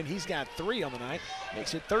that one in. He's got 3 on the night.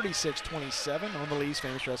 Makes it 36-27 on the Lee's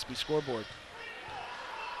Famous Recipe scoreboard.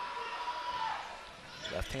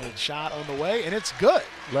 Left-handed shot on the way, and it's good.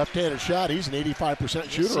 Left-handed shot. He's an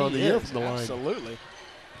 85% shooter on the year from the line. Absolutely.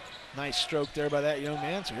 Nice stroke there by that young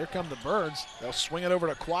man. So here come the Birds. They'll swing it over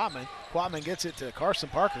to Quatman. Quatman gets it to Carson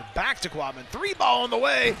Parker. Back to Quatman. 3-ball on the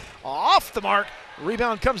way. Off the mark.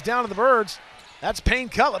 Rebound comes down to the Birds. That's Payne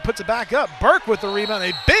Cutlip. Puts it back up. Burke with the rebound.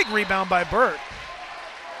 A big rebound by Burke.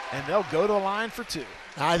 And they'll go to the line for 2.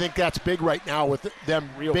 I think that's big right now with them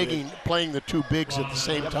playing the 2 bigs at the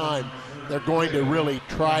same time. They're going to really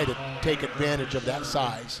try to take advantage of that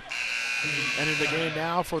size. And in the game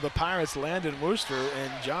now for the Pirates, Landon Wooster,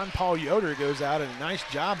 and John Paul Yoder goes out, and a nice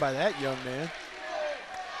job by that young man.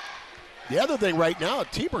 The other thing right now,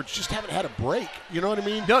 T-Birds just haven't had a break. You know what I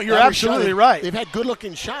mean? No, you're absolutely right. They've had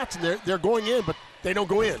good-looking shots, and they're going in, but they don't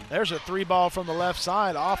go in. There's a 3-ball from the left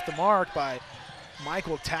side off the mark by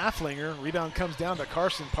Michael Tafflinger. Rebound comes down to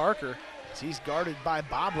Carson Parker as he's guarded by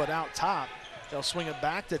Boblet out top. They'll swing it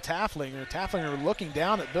back to Tafflinger. Tafflinger looking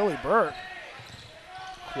down at Billy Burke.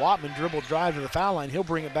 Quatman dribble drive to the foul line. He'll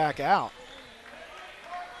bring it back out.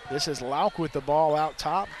 This is Lauk with the ball out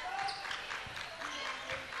top.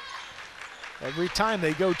 Every time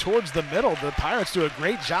they go towards the middle, the Pirates do a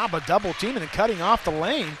great job of double teaming and cutting off the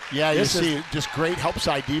lane. Yeah, you see just great help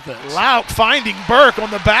side defense. Lauk finding Burke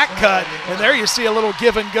on the back cut, and there you see a little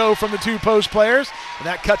give and go from the 2 post players, and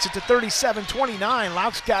that cuts it to 37-29.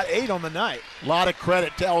 Lauk's got 8 on the night. A lot of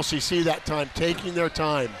credit to LCC that time, taking their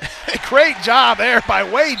time. Great job there by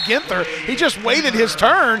Wade Ginther. He just waited his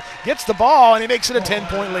turn, gets the ball, and he makes it a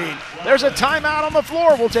 10-point lead. There's a timeout on the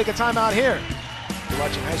floor. We'll take a timeout here. You're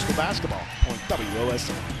watching high school basketball on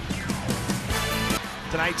WOSN.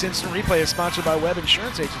 Tonight's instant replay is sponsored by Webb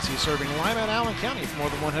Insurance Agency, serving Lima and Allen County for more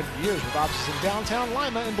than 100 years with offices in downtown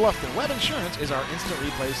Lima and Bluffton. Webb Insurance is our instant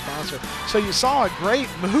replay sponsor. So you saw a great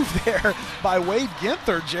move there by Wade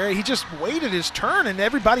Ginther, Jerry. He just waited his turn and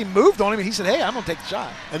everybody moved on him and he said, hey, I'm going to take the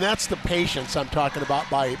shot. And that's the patience I'm talking about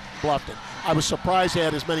by Bluffton. I was surprised they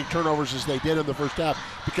had as many turnovers as they did in the first half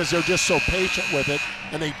because they're just so patient with it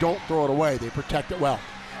and they don't throw it away. They protect it well.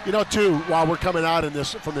 You know, too, while we're coming out from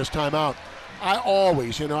this timeout, I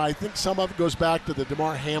always, I think some of it goes back to the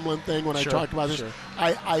DeMar Hamlin thing when I talked about this. Sure.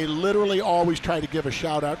 I literally always try to give a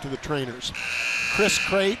shout out to the trainers. Chris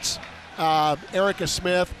Krates, Erica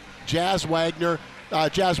Smith, Jazz Wagner.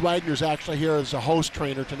 Jazz Wagner's actually here as a host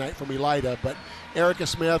trainer tonight from Elida, but Erica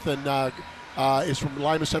Smith and is from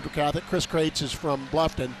Lima Central Catholic. Chris Krates is from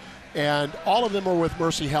Bluffton, and all of them are with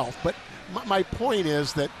Mercy Health. But my point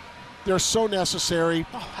is that they're so necessary.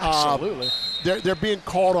 Oh, absolutely. They're being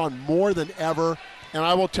called on more than ever. And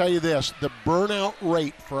I will tell you this, the burnout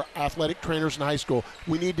rate for athletic trainers in high school,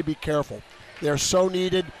 we need to be careful. They're so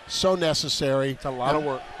needed, so necessary. It's a lot of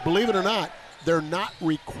work. Believe it or not, they're not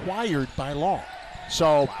required by law.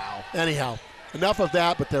 So, anyhow, enough of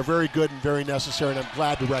that, but they're very good and very necessary, and I'm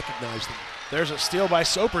glad to recognize them. There's a steal by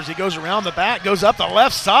Sopers. He goes around the back, goes up the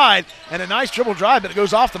left side, and a nice dribble drive, but it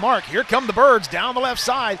goes off the mark. Here come the Birds down the left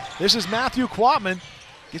side. This is Matthew Quatman.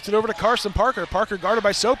 Gets it over to Carson Parker. Parker guarded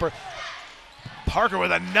by Soper. Parker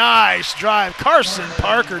with a nice drive. Carson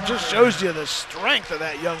Parker just shows you the strength of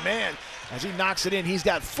that young man. As he knocks it in, he's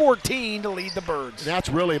got 14 to lead the Birds. And that's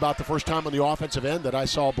really about the first time on the offensive end that I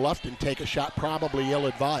saw Bluffton take a shot, probably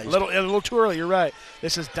ill-advised. A little too early, you're right.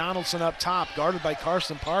 This is Donaldson up top, guarded by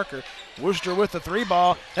Carson Parker. Worcester with the three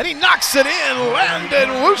ball, and he knocks it in.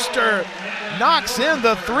 Landon Worcester knocks in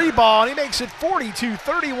the three ball, and he makes it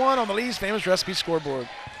 42-31 on the Lee's Famous Recipe scoreboard.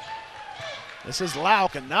 This is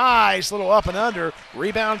Lauk, a nice little up and under.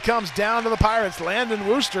 Rebound comes down to the Pirates. Landon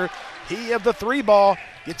Worcester, he of the three ball,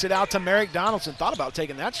 gets it out to Merrick Donaldson. Thought about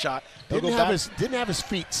taking that shot. Didn't have his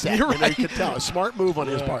feet set. You're right. You could tell. A smart move on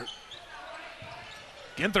his part.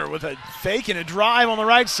 Ginther with a fake and a drive on the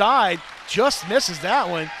right side. Just misses that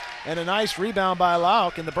one. And a nice rebound by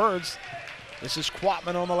Lauk and the Birds. This is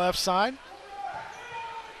Quatman on the left side.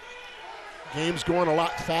 Game's going a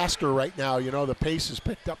lot faster right now. The pace has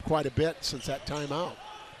picked up quite a bit since that timeout.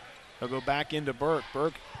 He'll go back into Burke.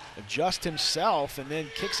 Burke adjusts himself and then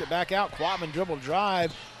kicks it back out. Quatman dribble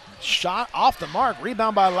drive. Shot off the mark.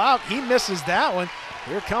 Rebound by Lauk. He misses that one.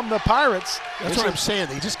 Here come the Pirates. That's what I'm saying.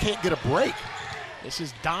 They just can't get a break. This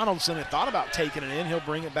is Donaldson that thought about taking it in. He'll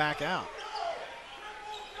bring it back out.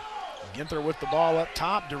 Ginther with the ball up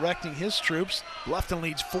top, directing his troops. Bluffton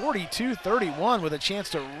leads 42-31 with a chance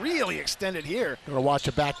to really extend it here. Going to watch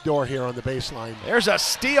a back door here on the baseline. There's a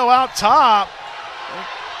steal out top.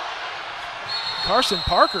 Carson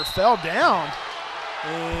Parker fell down,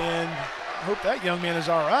 and I hope that young man is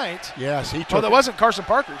all right. Yes, he took Oh, that wasn't Carson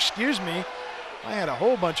Parker, excuse me. I had a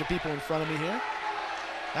whole bunch of people in front of me here.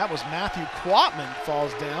 That was Matthew Quatman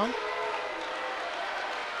falls down.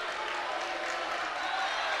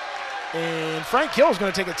 And Frank Hill is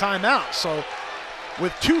going to take a timeout. So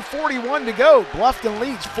with 2:41 to go, Bluffton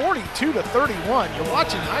leads 42-31. You're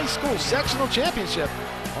watching high school sectional championship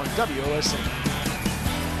on WOSN.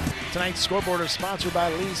 Tonight's scoreboard is sponsored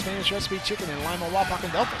by Lee's Famous Recipe Chicken in Lima, Wapak,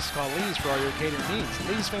 and Delphos. Call Lee's for all your catering needs.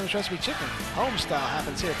 Lee's Famous Recipe Chicken, home style,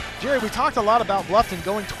 happens here. Jerry, we talked a lot about Bluffton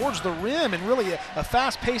going towards the rim and really a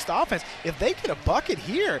fast-paced offense. If they get a bucket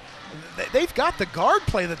here, they've got the guard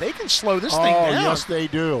play that they can slow this thing down. Yes, they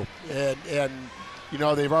do. And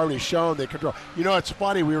they've already shown they control. It's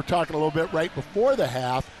funny. We were talking a little bit right before the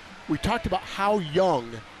half. We talked about how young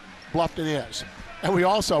Bluffton is. And we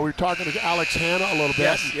were talking to Alex Hanna a little bit.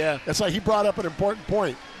 Yes, yeah. It's like he brought up an important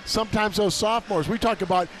point. Sometimes those sophomores, we talk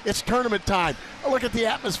about it's tournament time. Oh, look at the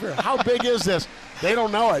atmosphere. How big is this? They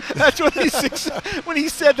don't know it. That's what when he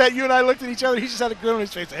said that, you and I looked at each other. He just had a grin on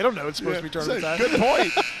his face. They don't know it's supposed to be tournament time. Good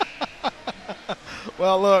point.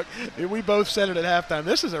 Well, look, we both said it at halftime.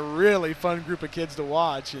 This is a really fun group of kids to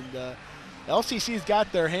watch. And LCC's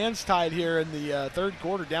got their hands tied here in the third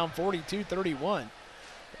quarter, down 42-31.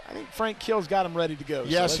 I think Frank Hill's got him ready to go.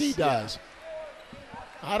 Yes, he does. Yeah.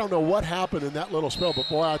 I don't know what happened in that little spell, but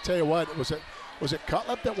boy, I'll tell you what, was it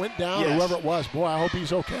Cutlip that went down, yes, or whoever it was? Boy, I hope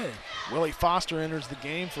he's okay. Willie Foster enters the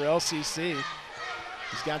game for LCC.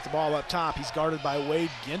 He's got the ball up top. He's guarded by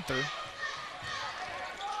Wade Ginther.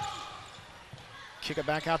 Kick it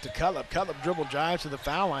back out to Cutlip. Cutlip dribble drives to the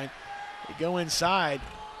foul line. They go inside,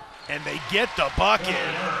 and they get the bucket.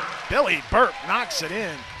 Billy Burke knocks it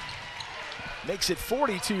in. Makes it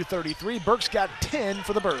 42-33. Burke's got 10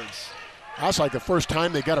 for the Birds. That's like the first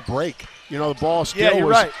time they got a break. You know, the ball still you're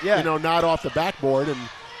was, right. Yeah. you know, not off the backboard, and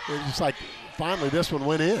it's like finally this one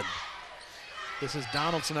went in. This is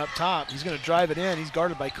Donaldson up top. He's going to drive it in. He's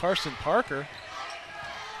guarded by Carson Parker.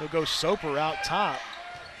 He'll go Soper out top.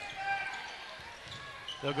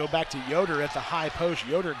 They'll go back to Yoder at the high post.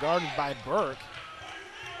 Yoder guarded by Burke.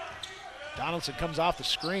 Donaldson comes off the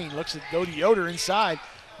screen, looks at go to Yoder inside.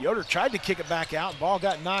 Yoder tried to kick it back out. Ball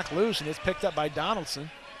got knocked loose, and it's picked up by Donaldson.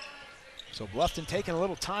 So Bluffton taking a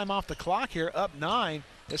little time off the clock here, up 9.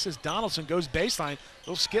 This is Donaldson, goes baseline.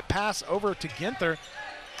 Little skip pass over to Ginther.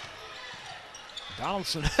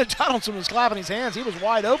 Donaldson was clapping his hands. He was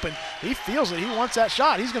wide open. He feels it. He wants that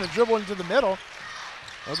shot. He's going to dribble into the middle.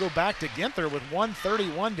 They'll go back to Ginther with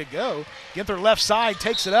 1:31 to go. Ginther left side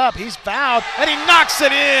takes it up. He's fouled, and he knocks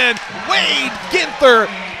it in. Wade Ginther.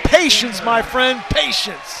 Patience, my friend,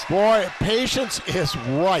 patience. Boy, patience is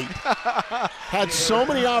right. Had so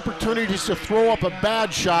many opportunities to throw up a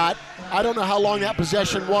bad shot. I don't know how long that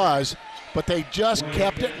possession was, but they just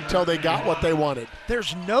kept it until they got what they wanted.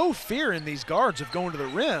 There's no fear in these guards of going to the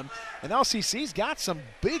rim, and LCC's got some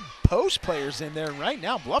big post players in there, and right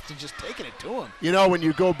now Bluffton's just taking it to them. You know, when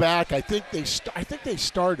you go back, I think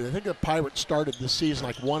the Pirates started this season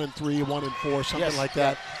like 1-3, 1-4, something like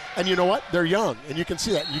that. And you know what? They're young, and you can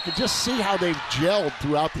see that. You can just see how they've gelled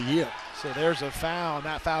throughout the year. So there's a foul, and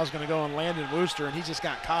that foul's going to go on Landon Wooster, and he just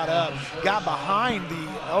got caught up, got behind the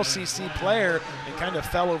LCC player, and kind of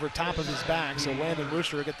fell over top of his back. So Landon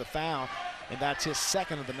Wooster will get the foul, and that's his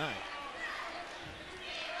second of the night.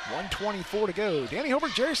 1:24 to go. Danny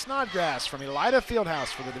Hobart, Jerry Snodgrass from Elida Fieldhouse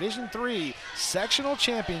for the Division III Sectional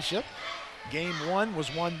Championship. Game 1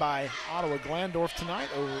 was won by Ottawa Glandorf tonight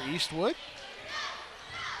over Eastwood.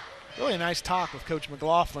 Really a nice talk with Coach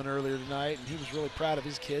McLaughlin earlier tonight, and he was really proud of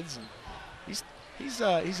his kids. And he's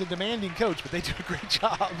a demanding coach, but they do a great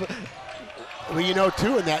job. Well, you know,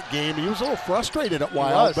 too, in that game, he was a little frustrated at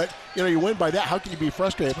while, but, you know, you win by that. How can you be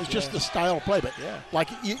frustrated? It was just the style of play, but, like,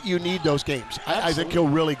 you need those games. I think he'll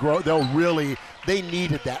really grow. They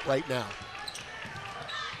needed that right now.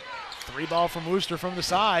 3 ball from Wooster from the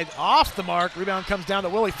side, off the mark. Rebound comes down to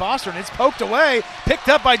Willie Foster, and it's poked away, picked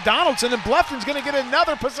up by Donaldson, and Bluffton's going to get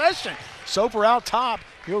another possession. Soper out top.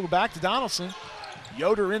 He'll go back to Donaldson.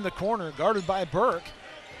 Yoder in the corner, guarded by Burke.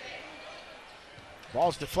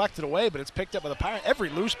 Ball's deflected away, but it's picked up by the Pirates. Every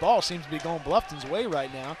loose ball seems to be going Bluffton's way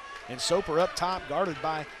right now. And Soper up top, guarded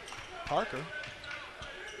by Parker.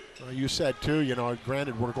 Well, you said, too, you know,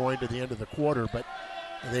 granted we're going to the end of the quarter, but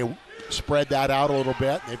they spread that out a little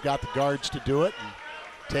bit. They've got the guards to do it and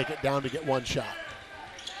take it down to get one shot.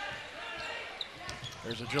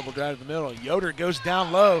 There's a dribble drive in the middle. Yoder goes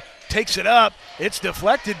down low, takes it up. It's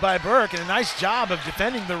deflected by Burke, and a nice job of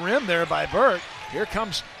defending the rim there by Burke. Here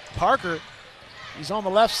comes Parker. He's on the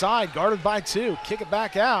left side, guarded by 2. Kick it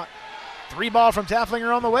back out. 3 ball from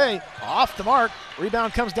Tafflinger on the way. Off the mark.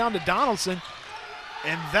 Rebound comes down to Donaldson.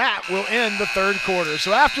 And that will end the third quarter.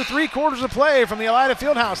 So after 3 quarters of play from the Elida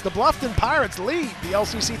Fieldhouse, the Bluffton Pirates lead the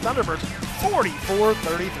LCC Thunderbirds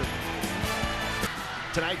 44-33.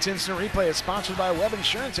 Tonight's instant replay is sponsored by Webb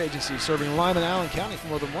Insurance Agency, serving Lima and Allen County for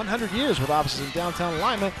more than 100 years with offices in downtown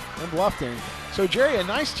Lima and Bluffton. So, Jerry, a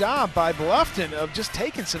nice job by Bluffton of just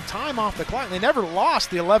taking some time off the clock. They never lost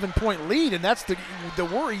the 11-point lead, and that's the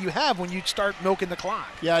worry you have when you start milking the clock.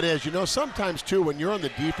 Yeah, it is. You know, sometimes, too, when you're on the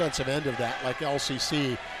defensive end of that, like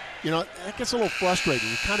LCC, you know, that gets a little frustrating.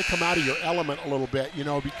 You kind of come out of your element a little bit, you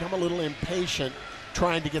know, become a little impatient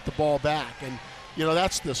trying to get the ball back. And, you know,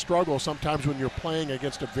 that's the struggle sometimes when you're playing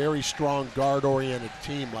against a very strong guard-oriented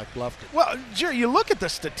team like Bluffton. Well, Jerry, you look at the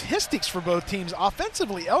statistics for both teams.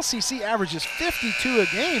 Offensively, LCC averages 52 a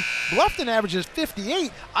game. Bluffton averages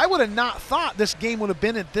 58. I would have not thought this game would have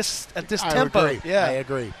been at this tempo. Agree. I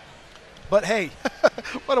agree. But, hey,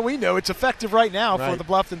 what do we know? It's effective right now for the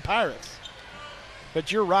Bluffton Pirates. But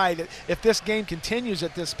you're right. If this game continues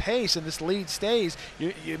at this pace and this lead stays,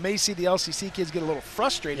 you may see the LCC kids get a little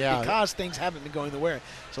frustrated because things haven't been going the way.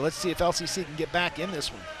 So let's see if LCC can get back in this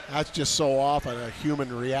one. That's just so often a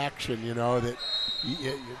human reaction, you know, that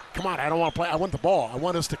come on, I don't want to play. I want the ball. I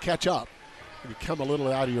want us to catch up. And you come a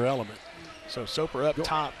little out of your element. So Soper up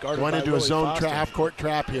top, guarded going by into Willie a zone Foster. half-court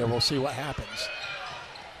trap here. We'll see what happens.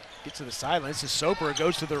 Gets to the sideline. This is Soper,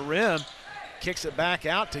 goes to the rim, kicks it back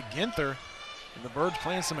out to Ginther. And the Birds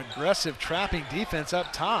playing some aggressive trapping defense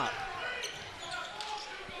up top.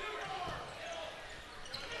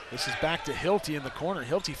 This is back to Hilty in the corner.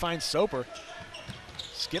 Hilty finds Soper.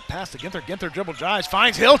 Skip past to Ginther. Ginther dribble drives,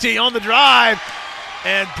 finds Hilty on the drive.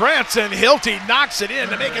 And Branson Hilty knocks it in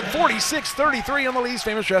to make it 46-33 on the Lee's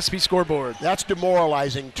Famous Recipe scoreboard. That's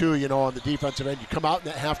demoralizing too, you know, on the defensive end. You come out in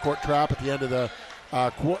that half-court trap at the end of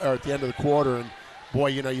the quarter, and boy,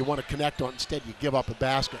 you know, you want to connect on it. Instead, you give up a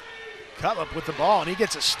basket. Cutlip with the ball, and he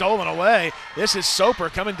gets it stolen away. This is Soper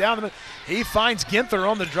coming down. He finds Ginther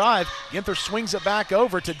on the drive. Ginther swings it back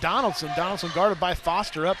over to Donaldson. Donaldson guarded by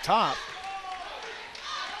Foster up top.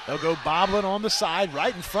 They'll go bobbling on the side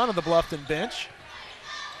right in front of the Bluffton bench.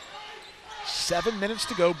 7 minutes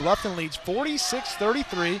to go. Bluffton leads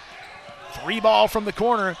 46-33. 3-ball from the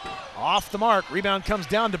corner. Off the mark. Rebound comes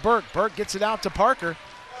down to Burke. Burke gets it out to Parker.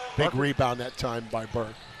 Big rebound that time by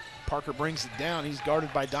Burke. Parker brings it down. He's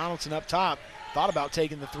guarded by Donaldson up top. Thought about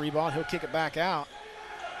taking the 3-ball, and he'll kick it back out.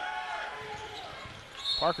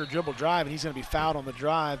 Parker dribble drive, and he's going to be fouled on the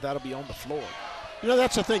drive. That'll be on the floor. You know,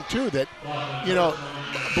 that's the thing, too, that, you know,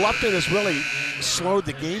 Bluffton has really slowed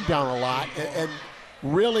the game down a lot, and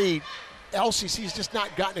really LCC's just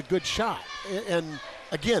not gotten a good shot. And,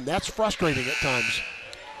 again, that's frustrating at times.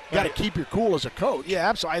 You got to keep your cool as a coach. Yeah,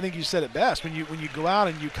 absolutely. I think you said it best. When you go out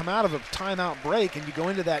and you come out of a timeout break and you go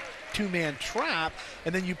into that two-man trap,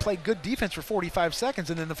 and then you play good defense for 45 seconds,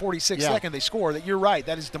 and then the 46th second they score, that you're right.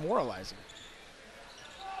 That is demoralizing.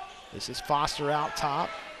 This is Foster out top.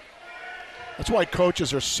 That's why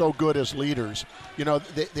coaches are so good as leaders. You know,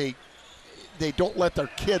 they don't let their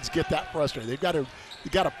kids get that frustrated. They've got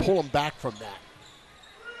to pull them back from that.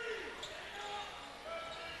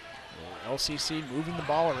 LCC moving the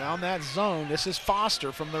ball around that zone. This is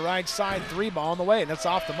Foster from the right side, 3-ball on the way, and that's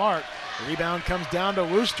off the mark. The rebound comes down to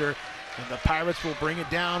Wooster, and the Pirates will bring it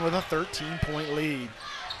down with a 13-point lead.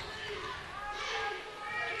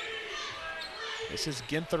 This is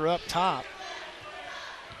Ginther up top.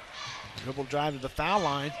 Dribble drive to the foul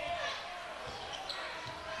line.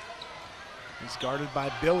 He's guarded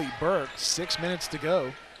by Billy Burke. 6 minutes to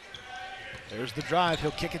go. There's the drive.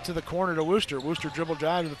 He'll kick it to the corner to Wooster. Wooster dribble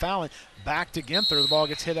drive to the foul line. Back to Ginther. The ball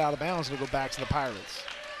gets hit out of bounds. It'll go back to the Pirates.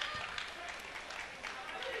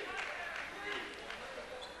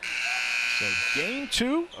 So game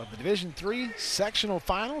 2 of the Division III sectional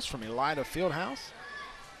finals from Elida Fieldhouse.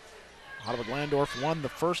 Ottawa Glandorf won the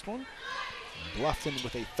first one. Bluffton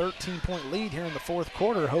with a 13-point lead here in the fourth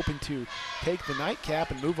quarter, hoping to take the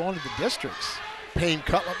nightcap and move on to the districts. Payne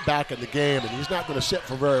Cutlip back in the game, and he's not going to sit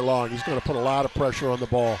for very long. He's going to put a lot of pressure on the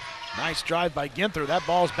ball. Nice drive by Ginther. That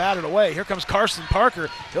ball's batted away. Here comes Carson Parker.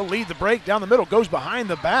 He'll lead the break down the middle, goes behind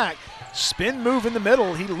the back. Spin move in the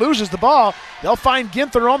middle. He loses the ball. They'll find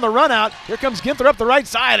Ginther on the run out. Here comes Ginther up the right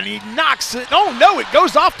side, and he knocks it. Oh, no, it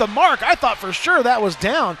goes off the mark. I thought for sure that was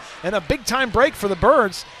down, and a big-time break for the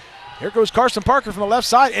Birds. Here goes Carson Parker from the left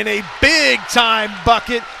side, and a big-time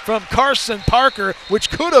bucket from Carson Parker, which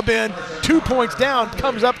could have been 2 points down,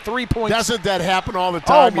 comes up 3 points. Doesn't that happen all the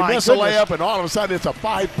time? Oh, you miss goodness. a layup, and all of a sudden it's a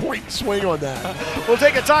 5-point swing on that. We'll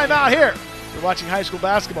take a timeout here. You're watching high school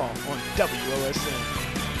basketball on WOSN.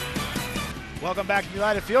 Welcome back to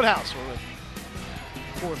Elida Fieldhouse for the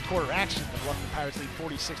fourth quarter action. The Bluffton Pirates lead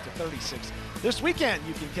 46-36. This weekend,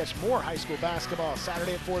 you can catch more high school basketball.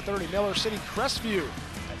 Saturday at 4:30, Miller City Crestview.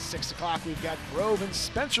 At 6 o'clock, we've got Grove and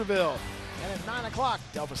Spencerville. And at 9 o'clock,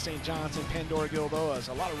 Delta St. John's and Pandora Gilboas.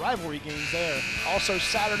 A lot of rivalry games there. Also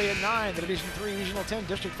Saturday at 9, the Division III Regional 10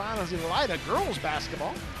 District Finals in Elida girls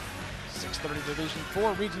basketball. 6:30 Division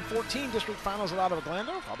 4 Region 14 District Finals at Ottawa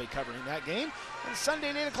Glandorf. I'll be covering that game. And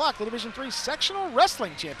Sunday at 8 o'clock, the Division III Sectional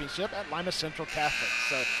Wrestling Championship at Lima Central Catholic.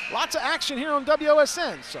 So lots of action here on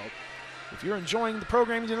WOSN. So if you're enjoying the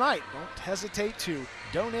programming tonight, don't hesitate to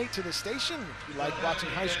donate to the station. If you like watching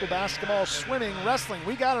high school basketball, swimming, wrestling,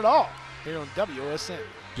 we got it all here on WOSN.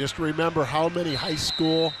 Just remember how many high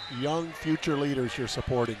school young future leaders you're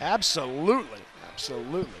supporting. Absolutely,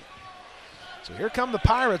 absolutely. So here come the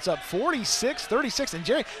Pirates up 46-36. And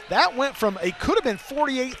Jerry, that went from it could have been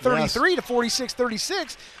 48-33 to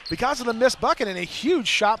 46-36 because of the missed bucket and a huge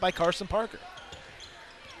shot by Carson Parker.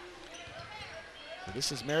 So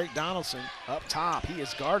this is Merrick Donaldson up top. He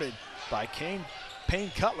is guarded by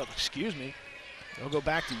Payne Cutlip, excuse me. They'll go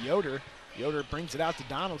back to Yoder. Yoder brings it out to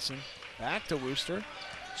Donaldson. Back to Wooster.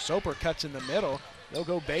 Soper cuts in the middle. They'll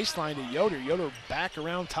go baseline to Yoder. Yoder back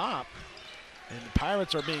around top. And the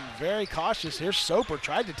Pirates are being very cautious. Here's Soper,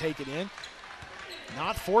 tried to take it in.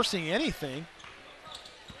 Not forcing anything.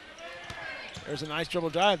 There's a nice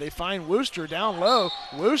dribble drive. They find Wooster down low.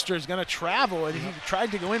 Wooster is going to travel, and he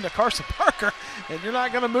tried to go into Carson Parker, and you're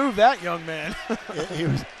not going to move that young man. He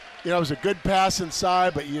was, it was a good pass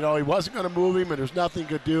inside, but, he wasn't going to move him, and there's nothing he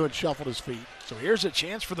could do, and shuffled his feet. So here's a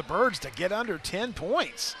chance for the Birds to get under 10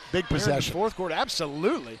 points. Big possession. Here in the fourth quarter,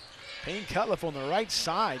 absolutely. Payne Cutlip on the right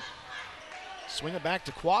side. Swing it back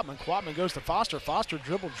to Quatman. Quatman goes to Foster. Foster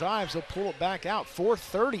dribble drives. He'll pull it back out.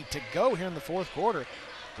 4:30 to go here in the fourth quarter.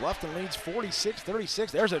 Bluffton leads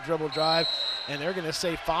 46-36. There's a dribble drive, and they're going to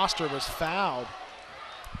say Foster was fouled.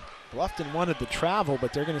 Bluffton wanted the travel,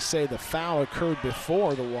 but they're going to say the foul occurred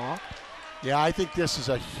before the walk. Yeah, I think this is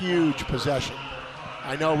a huge possession.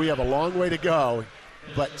 I know we have a long way to go,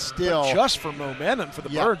 but still. But just for momentum for the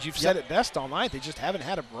Birds, you've said it best all night. They just haven't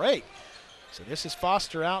had a break. So this is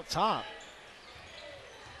Foster out top.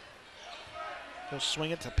 He'll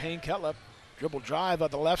swing it to Payne Cutlip. Dribble drive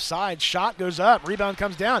on the left side. Shot goes up. Rebound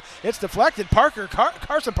comes down. It's deflected.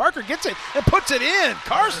 Carson Parker gets it and puts it in.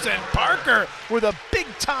 Carson Parker with a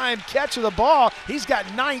big-time catch of the ball. He's got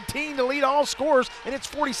 19 to lead all scores, and it's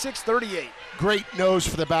 46-38. Great nose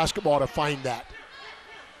for the basketball to find that.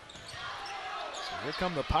 So here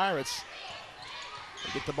come the Pirates.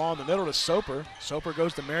 They get the ball in the middle to Soper. Soper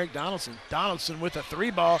goes to Merrick Donaldson. Donaldson with a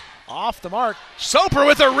 3-ball off the mark. Soper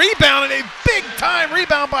with a rebound, and a big-time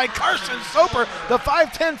rebound by Carson Soper, the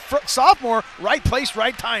 5'10" sophomore. Right place,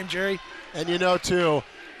 right time, Jerry. And you know, too,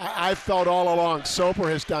 I felt all along Soper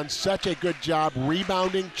has done such a good job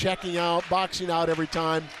rebounding, checking out, boxing out every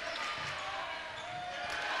time.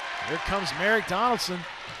 Here comes Merrick Donaldson.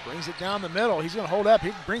 Brings it down the middle. He's going to hold up.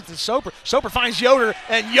 He brings it to Soper. Soper finds Yoder,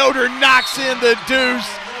 and Yoder knocks in the deuce,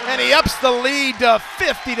 and he ups the lead to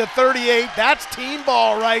 50-38. That's team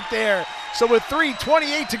ball right there. So with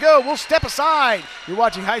 3:28 to go, we'll step aside. You're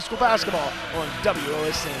watching high school basketball on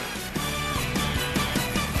WOSN.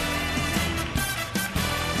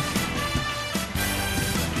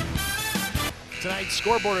 Tonight's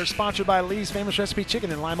scoreboard is sponsored by Lee's Famous Recipe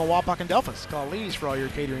Chicken in Lima, Wapak, and Delphos. Call Lee's for all your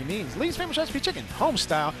catering needs. Lee's Famous Recipe Chicken, home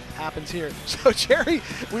style, happens here. So, Jerry,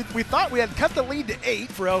 we thought we had cut the lead to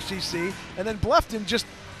 8 for LCC, and then Bluffton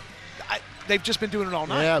they've just been doing it all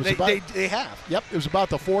night. Yeah, they have. Yep, it was about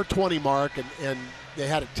the 4:20 mark, and they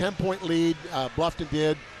had a 10-point lead. Bluffton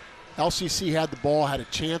did. LCC had the ball, had a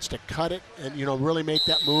chance to cut it and, really make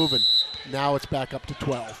that move, and now it's back up to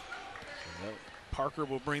 12. Parker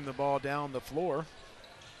will bring the ball down the floor.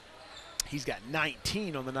 He's got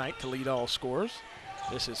 19 on the night to lead all scores.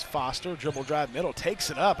 This is Foster, dribble drive middle, takes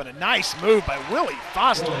it up, and a nice move by Willie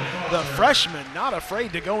Foster, the freshman, not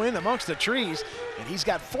afraid to go in amongst the trees. And he's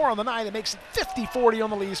got 4 on the night. It makes it 50-40 on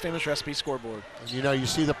the Lee's Famous Recipe scoreboard. And you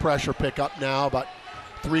see the pressure pick up now, about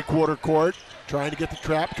 3/4 court, trying to get the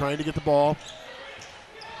trap, trying to get the ball.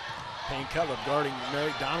 Payne Cutlip guarding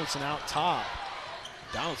Merrick Donaldson out top.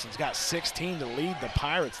 Donaldson's got 16 to lead the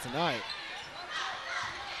Pirates tonight.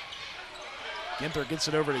 Ginther gets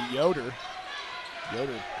it over to Yoder.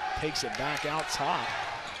 Yoder takes it back out top.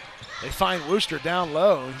 They find Wooster down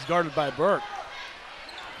low. He's guarded by Burke.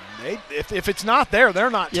 If it's not there, they're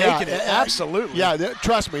not taking it. Absolutely. Yeah,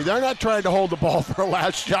 trust me, they're not trying to hold the ball for a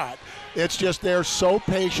last shot. It's just they're so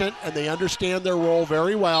patient, and they understand their role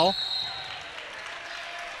very well.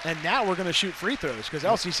 And now we're going to shoot free throws because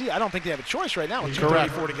LCC, I don't think they have a choice right now with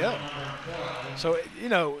 2:34 to go. So,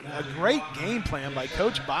 a great game plan by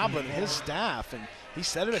Coach Boblin and his staff. And he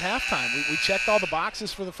said it at halftime. We checked all the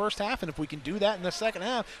boxes for the first half, and if we can do that in the second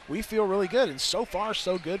half, we feel really good. And so far,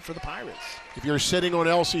 so good for the Pirates. If you're sitting on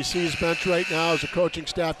LCC's bench right now as a coaching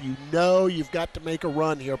staff, you've got to make a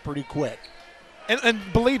run here pretty quick. And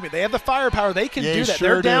believe me, they have the firepower. They can do that.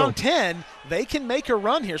 Sure They're down 10. They can make a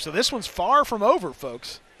run here. So this one's far from over,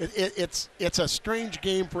 folks. It's a strange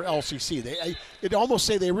game for LCC. It'd almost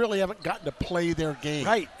say they really haven't gotten to play their game.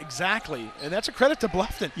 Right, exactly. And that's a credit to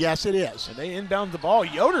Bluffton. Yes, it is. And they inbound the ball.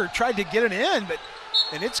 Yoder tried to get it in,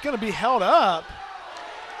 and it's going to be held up.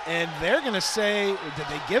 And they're going to say, did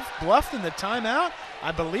they give Bluffton the timeout?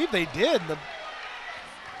 I believe they did.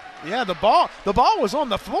 The ball was on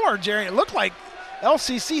the floor, Jerry. It looked like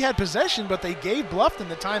LCC had possession, but they gave Bluffton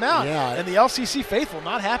the timeout. Yeah. And the LCC faithful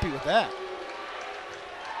not happy with that.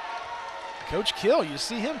 Coach Kill, you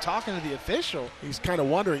see him talking to the official. He's kind of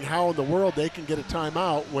wondering how in the world they can get a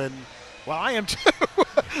timeout when. Well, I am too.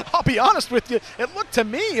 I'll be honest with you. It looked to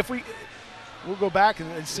me, we'll go back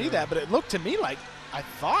and see that, but it looked to me like I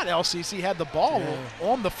thought LCC had the ball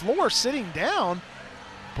on the floor sitting down,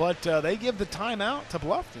 but they give the timeout to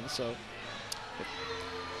Bluffton. So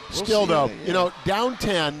still, though, down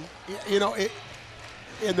 10,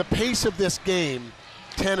 in the pace of this game,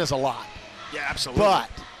 10 is a lot. Yeah, absolutely. But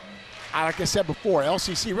like I said before,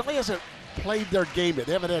 LCC really hasn't played their game yet.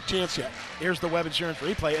 They haven't had a chance yet. Here's the Web Insurance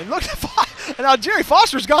replay. And look, and now Jerry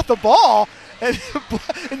Foster's got the ball. And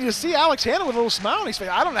you see Alex Hanna with a little smile on his face.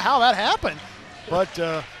 I don't know how that happened. But,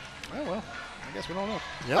 I guess we don't know.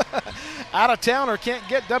 Yep. Out of town or can't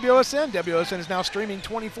get WOSN. WOSN is now streaming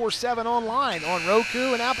 24/7 online on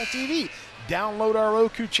Roku and Apple TV. Download our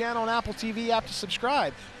Roku channel and Apple TV app to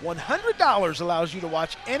subscribe. $100 allows you to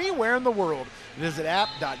watch anywhere in the world. Visit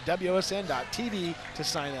app.wsn.tv to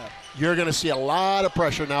sign up. You're going to see a lot of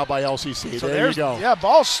pressure now by LCC. So there you go. Yeah,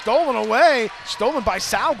 ball stolen away. Stolen by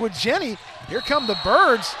Sal Guigeni. Here come the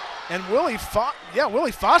Birds. And Willie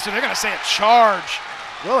Foster, they're going to say a charge.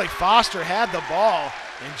 Willie Foster had the ball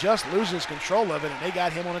and just loses control of it, and they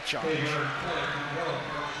got him on a charge.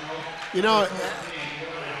 You know,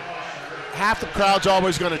 half the crowd's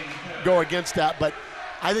always going to go against that, but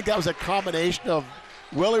I think that was a combination of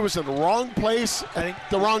Willie was in the wrong place at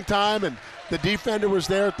the wrong time, and the defender was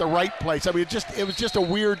there at the right place. I mean, it was just a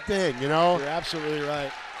weird thing, you know? You're absolutely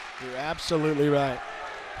right. You're absolutely right.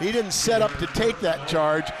 He didn't set up to take that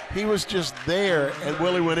charge. He was just there, and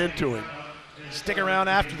Willie went into him. Stick around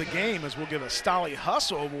after the game as we'll give a Stolly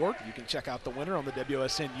Hustle Award. You can check out the winner on the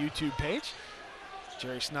WSN YouTube page.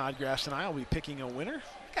 Jerry Snodgrass and I will be picking a winner.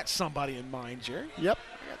 I got somebody in mind, Jerry. Yep.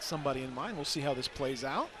 I got somebody in mind. We'll see how this plays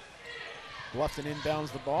out. Bluffton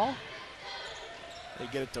inbounds the ball. They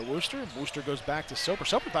get it to Wooster. Wooster goes back to Soper.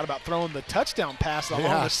 Soper thought about throwing the touchdown pass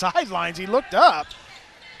along the sidelines. He looked up.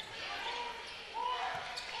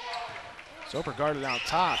 Soper guarded out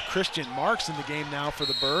top. Christian Marks in the game now for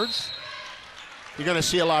the Birds. You're going to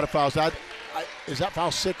see a lot of fouls. Is that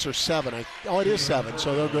foul 6 or 7? It is 7.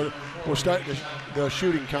 So they'll go. We're starting the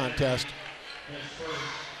shooting contest.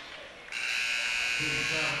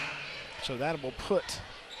 So that will put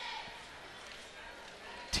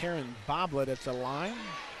Taryn Boblet at the line,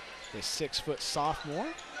 the 6-foot sophomore.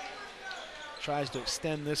 Tries to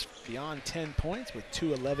extend this beyond 10 points with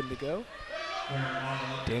 2:11 to go.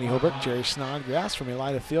 Danny Holbrook, Jerry Snodgrass from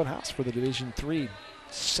Elida Fieldhouse for the Division III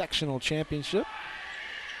Sectional Championship.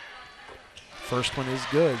 First one is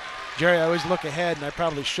good. Jerry, I always look ahead, and I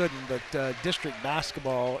probably shouldn't, but district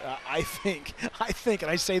basketball, I think, and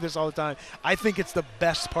I say this all the time, I think it's the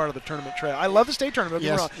best part of the tournament trail. I love the state tournament,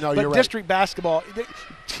 yes, no, but you're district basketball,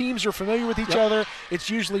 teams are familiar with each other. It's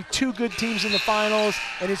usually 2 good teams in the finals,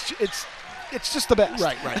 and it's just the best.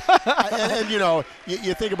 Right. and you know,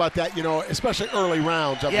 you think about that, you know, especially early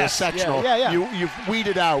rounds of the sectional. Yeah. You've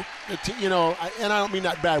weeded out, you know, and I don't mean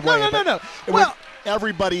that bad way. No. Well,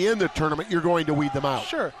 everybody in the tournament, you're going to weed them out.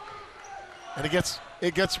 Sure. And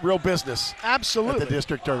it gets real business. Absolutely. At the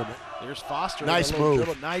district tournament. There's Foster. Nice move.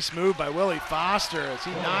 Dribble. Nice move by Willie Foster as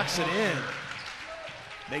he knocks it in.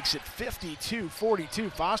 Makes it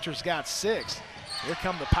 52-42. Foster's got 6. Here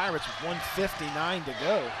come the Pirates with 1:59 to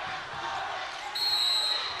go.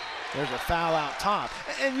 There's a foul out top.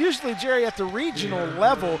 And usually, Jerry, at the regional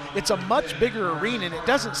level, it's a much bigger arena, and it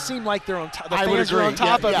doesn't seem like they're on top. The fans are on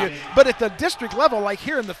top of you. But at the district level, like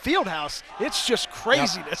here in the Fieldhouse, it's just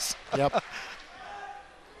craziness. Yep.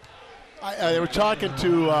 I was talking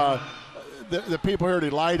to the people here at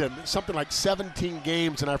Elida, something like 17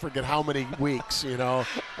 games, and I forget how many weeks, you know,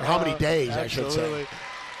 or how many days, I should say.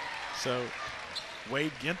 So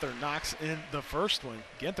Wade Ginther knocks in the first one.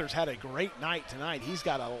 Ginther's had a great night tonight. He's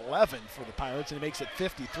got 11 for the Pirates, and he makes it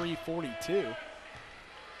 53-42.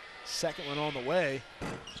 Second one on the way,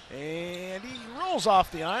 and he rolls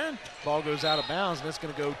off the iron. Ball goes out of bounds, and it's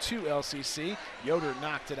going to go to LCC. Yoder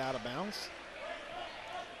knocked it out of bounds.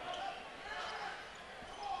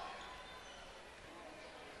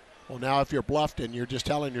 Well, now if you're Bluffton, you're just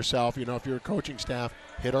telling yourself, you know, if you're a coaching staff,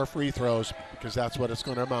 hit our free throws, because that's what it's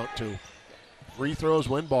going to amount to. Free throws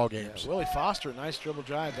win ball games. Willie Foster, nice dribble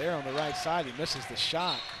drive there on the right side. He misses the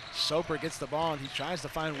shot. Soper gets the ball, and he tries to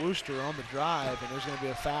find Wooster on the drive, and there's going to be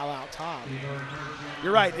a foul out top.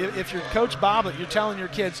 You're right. If you're Coach Bobbitt, you're telling your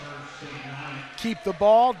kids, keep the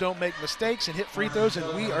ball, don't make mistakes, and hit free throws,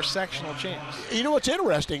 and we are sectional champs. You know what's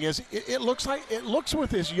interesting is it looks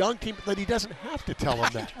with his young team that he doesn't have to tell them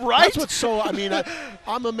that. Right? That's what's so, I mean,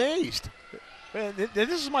 I'm amazed. Man, this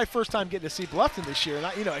is my first time getting to see Bluffton this year, and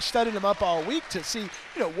I studied them up all week to see,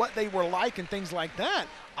 what they were like and things like that.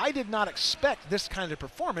 I did not expect this kind of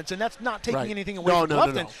performance, and that's not taking anything away from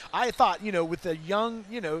Bluffton. No. I thought, with the young,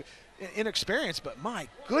 inexperienced, but my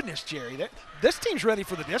goodness, Jerry, this team's ready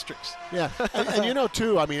for the districts. Yeah, and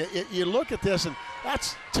too, I mean, you look at this, and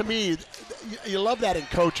that's, to me, you love that in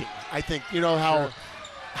coaching. I think,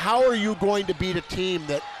 how are you going to beat a team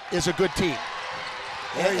that is a good team?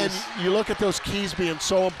 And you look at those keys being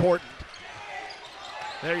so important.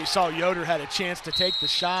 There you saw Yoder had a chance to take the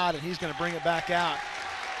shot, and he's going to bring it back out.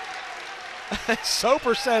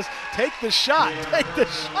 Soper says, take the shot, take the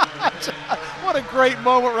shot. What a great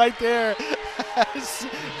moment right there. As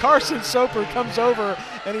Carson Soper comes over,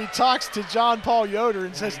 and he talks to John Paul Yoder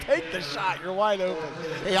and says, take the shot, you're wide open.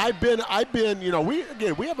 Hey, I've been,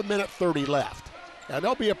 we have a minute 30 left. Now,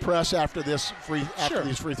 there'll be a press after these free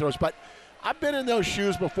throws, but I've been in those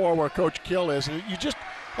shoes before where Coach Kill is, and you just,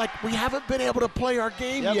 like, we haven't been able to play our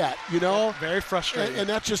game yet, you know? Yep. Very frustrating. And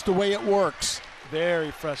that's just the way it works. Very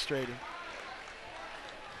frustrating.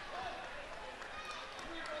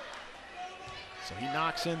 So he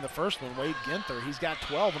knocks in the first one, Wade Ginther. He's got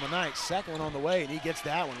 12 on the night. Second one on the way, and he gets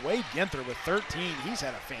that one. Wade Ginther with 13. He's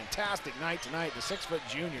had a fantastic night tonight, the 6-foot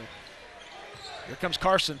junior. Here comes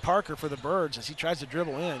Carson Parker for the Birds as he tries to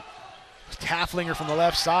dribble in. Tafflinger from the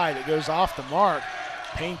left side. It goes off the mark.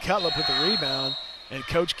 Payne Cutlip with the rebound, and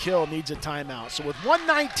Coach Kill needs a timeout. So with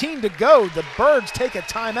 1:19 to go, the Birds take a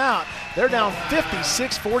timeout. They're down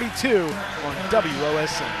 56-42 on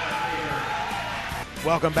WOSN.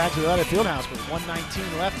 Welcome back to the other Fieldhouse with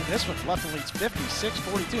 1:19 left in this one. Bluffton leads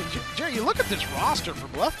 56-42. Jerry, you look at this roster for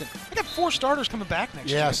Bluffton. They got 4 starters coming back next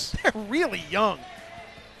year. They're really young.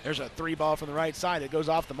 There's a 3 ball from the right side. It goes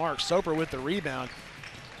off the mark. Soper with the rebound.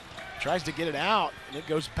 Tries to get it out, and it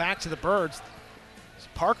goes back to the Birds.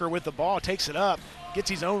 Parker with the ball, takes it up, gets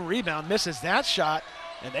his own rebound, misses that shot,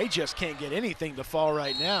 and they just can't get anything to fall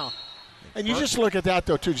right now. And you just look at that,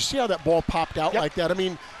 though, too. Did you see how that ball popped out like that? I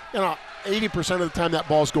mean, you know, 80% of the time that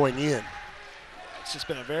ball's going in. It's just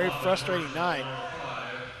been a very frustrating night.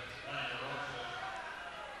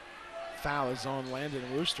 Foul is on Landon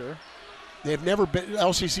Wooster. They've never been,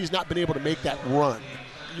 LCC's not been able to make that run.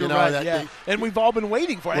 You're right, and we've all been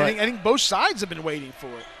waiting for it. I think both sides have been waiting for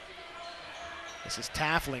it. This is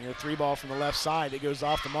Tafflinger, 3 ball from the left side. It goes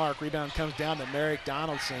off the mark. Rebound comes down to Merrick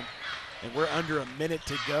Donaldson, and we're under a minute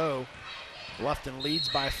to go. Bluffton leads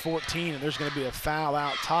by 14, and there's going to be a foul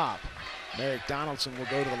out top. Merrick Donaldson will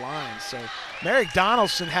go to the line. So Merrick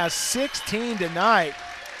Donaldson has 16 tonight.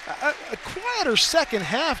 A quieter second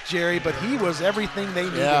half, Jerry, but he was everything they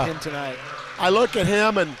needed him tonight. I look at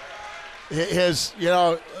him and his,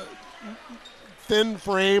 thin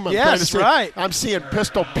frame. I'm seeing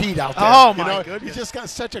Pistol Pete out there. Oh, my goodness. He's just got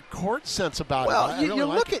such a court sense about him. Well, you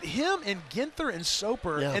look at him and Ginther and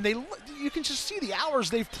Soper, and you can just see the hours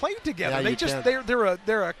they've played together.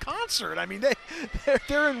 They're a concert. I mean,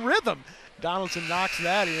 they're in rhythm. Donaldson knocks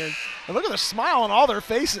that in. And look at the smile on all their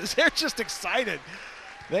faces. They're just excited.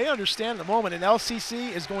 They understand the moment, and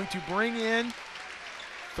LCC is going to bring in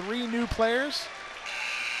 3 new players.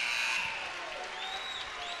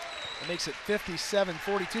 It makes it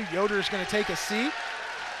 57-42. Yoder's going to take a seat.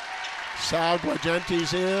 Sal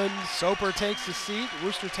Guagenti's in. Soper takes a seat.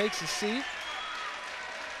 Wooster takes a seat.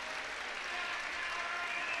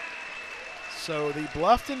 So the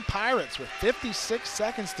Bluffton Pirates, with 56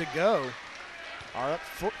 seconds to go, are up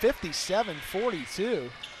 57-42.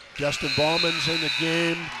 Justin Ballman's in the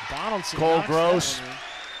game. Donaldson. Cole Gross.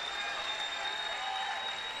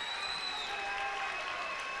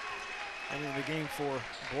 And in the game for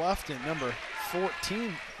Bluffton, number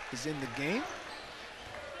 14 is in the game.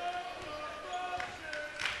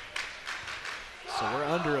 So we're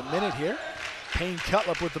under a minute here. Payne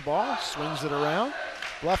Cutlip with the ball, swings it around.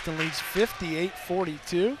 Bluffton leads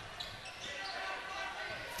 58-42.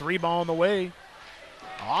 3 ball on the way.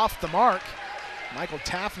 Off the mark. Michael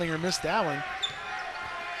Tafflinger missed that one.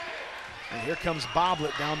 And here comes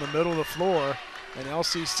Boblet down the middle of the floor, and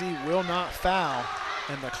LCC will not foul,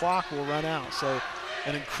 and the clock will run out. So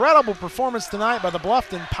an incredible performance tonight by the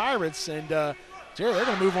Bluffton Pirates, and Jerry, they're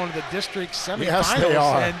going to move on to the district semifinals. Yes, they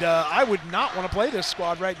are. And I would not want to play this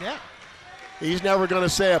squad right now. He's never going to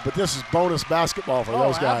say it, but this is bonus basketball for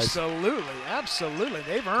those guys. Absolutely, absolutely.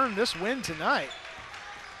 They've earned this win tonight.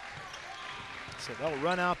 So they'll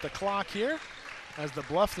run out the clock here as the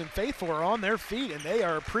Bluffton faithful are on their feet, and they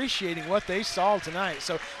are appreciating what they saw tonight.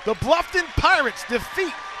 So the Bluffton Pirates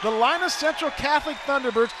defeat the Lima Central Catholic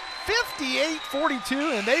Thunderbirds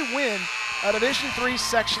 58-42, and they win a Division III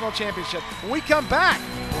sectional championship. When we come back,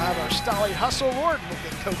 we'll have our Stolly Hustle Award, and we'll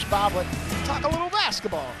get Coach Boblet to talk a little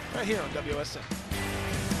basketball right here on WSN.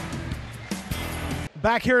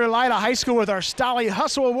 Back here at Elida High School with our Stolly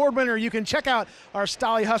Hustle Award winner. You can check out our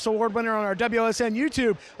Stolly Hustle Award winner on our WSN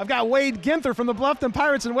YouTube. I've got Wade Ginther from the Bluffton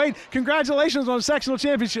Pirates. And Wade, congratulations on the sectional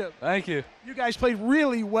championship. Thank you. You guys played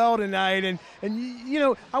really well tonight. And you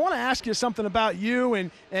know, I want to ask you something about you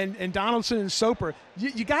and Donaldson and Soper.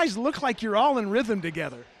 You guys look like you're all in rhythm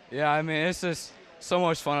together. Yeah, I mean, it's just so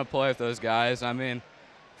much fun to play with those guys. I mean,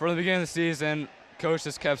 from the beginning of the season, Coach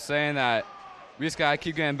just kept saying that we just got to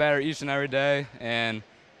keep getting better each and every day. And,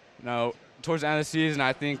 you know, towards the end of the season,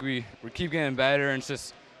 I think we keep getting better. And it's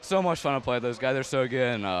just so much fun to play with those guys. They're so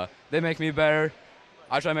good, and they make me better.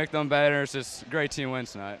 I try to make them better. It's just a great team win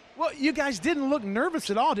tonight. Well, you guys didn't look nervous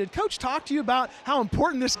at all. Did Coach talk to you about how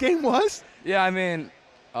important this game was? Yeah, I mean,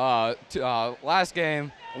 last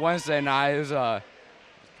game, Wednesday night, it was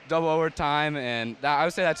double overtime, and I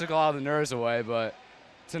would say that took a lot of the nerves away. But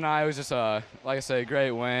tonight was just like I said, a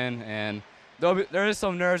great win. And there is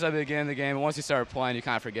some nerves at the beginning of the game, but once you start playing, you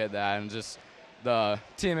kind of forget that, and just the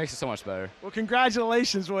team makes it so much better. Well,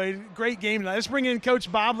 congratulations, Wade. Great game tonight. Let's bring in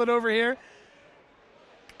Coach Boblet over here.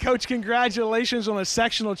 Coach, congratulations on a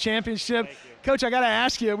sectional championship. Coach, I got to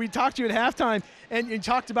ask you, we talked to you at halftime, and you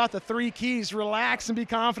talked about the 3 keys: relax and be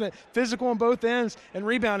confident, physical on both ends, and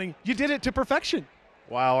rebounding. You did it to perfection.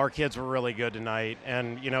 Wow, our kids were really good tonight.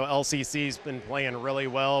 And, LCC's been playing really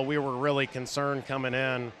well. We were really concerned coming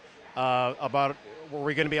in about were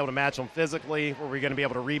we going to be able to match them physically? Were we going to be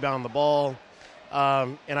able to rebound the ball?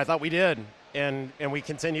 And I thought we did. And we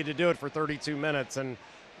continued to do it for 32 minutes. And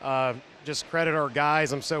just credit our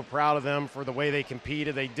guys. I'm so proud of them for the way they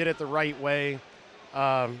competed. They did it the right way.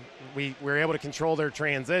 We were able to control their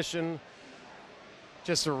transition.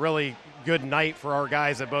 Just a really good night for our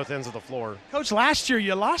guys at both ends of the floor. Coach, last year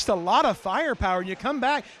you lost a lot of firepower, and you come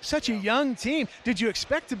back, such a young team. Did you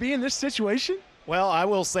expect to be in this situation? Well, I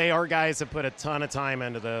will say our guys have put a ton of time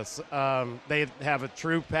into this. They have a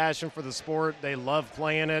true passion for the sport. They love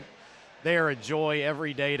playing it. They are a joy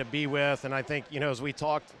every day to be with. And I think, as we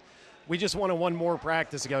talked, we just wanted one more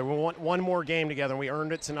practice together. We want one more game together, and we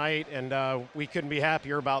earned it tonight, and we couldn't be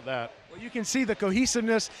happier about that. Well, you can see the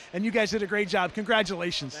cohesiveness, and you guys did a great job.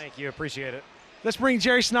 Congratulations. Thank you. Appreciate it. Let's bring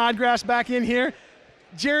Jerry Snodgrass back in here.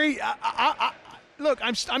 Jerry, look,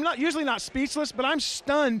 I'm usually not speechless, but I'm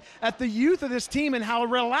stunned at the youth of this team and how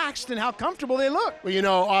relaxed and how comfortable they look. Well,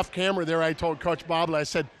 off camera there, I told Coach Bobble, I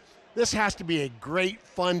said, this has to be a great,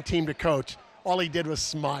 fun team to coach. All he did was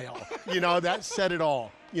smile. That said it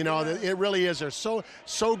all. It really is. They're so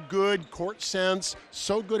good court sense,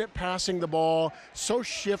 so good at passing the ball, so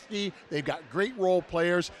shifty. They've got great role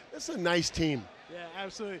players. This is a nice team. Yeah,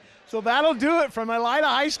 absolutely. So that'll do it from Elida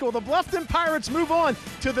High School. The Bluffton Pirates move on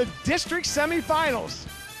to the district semifinals.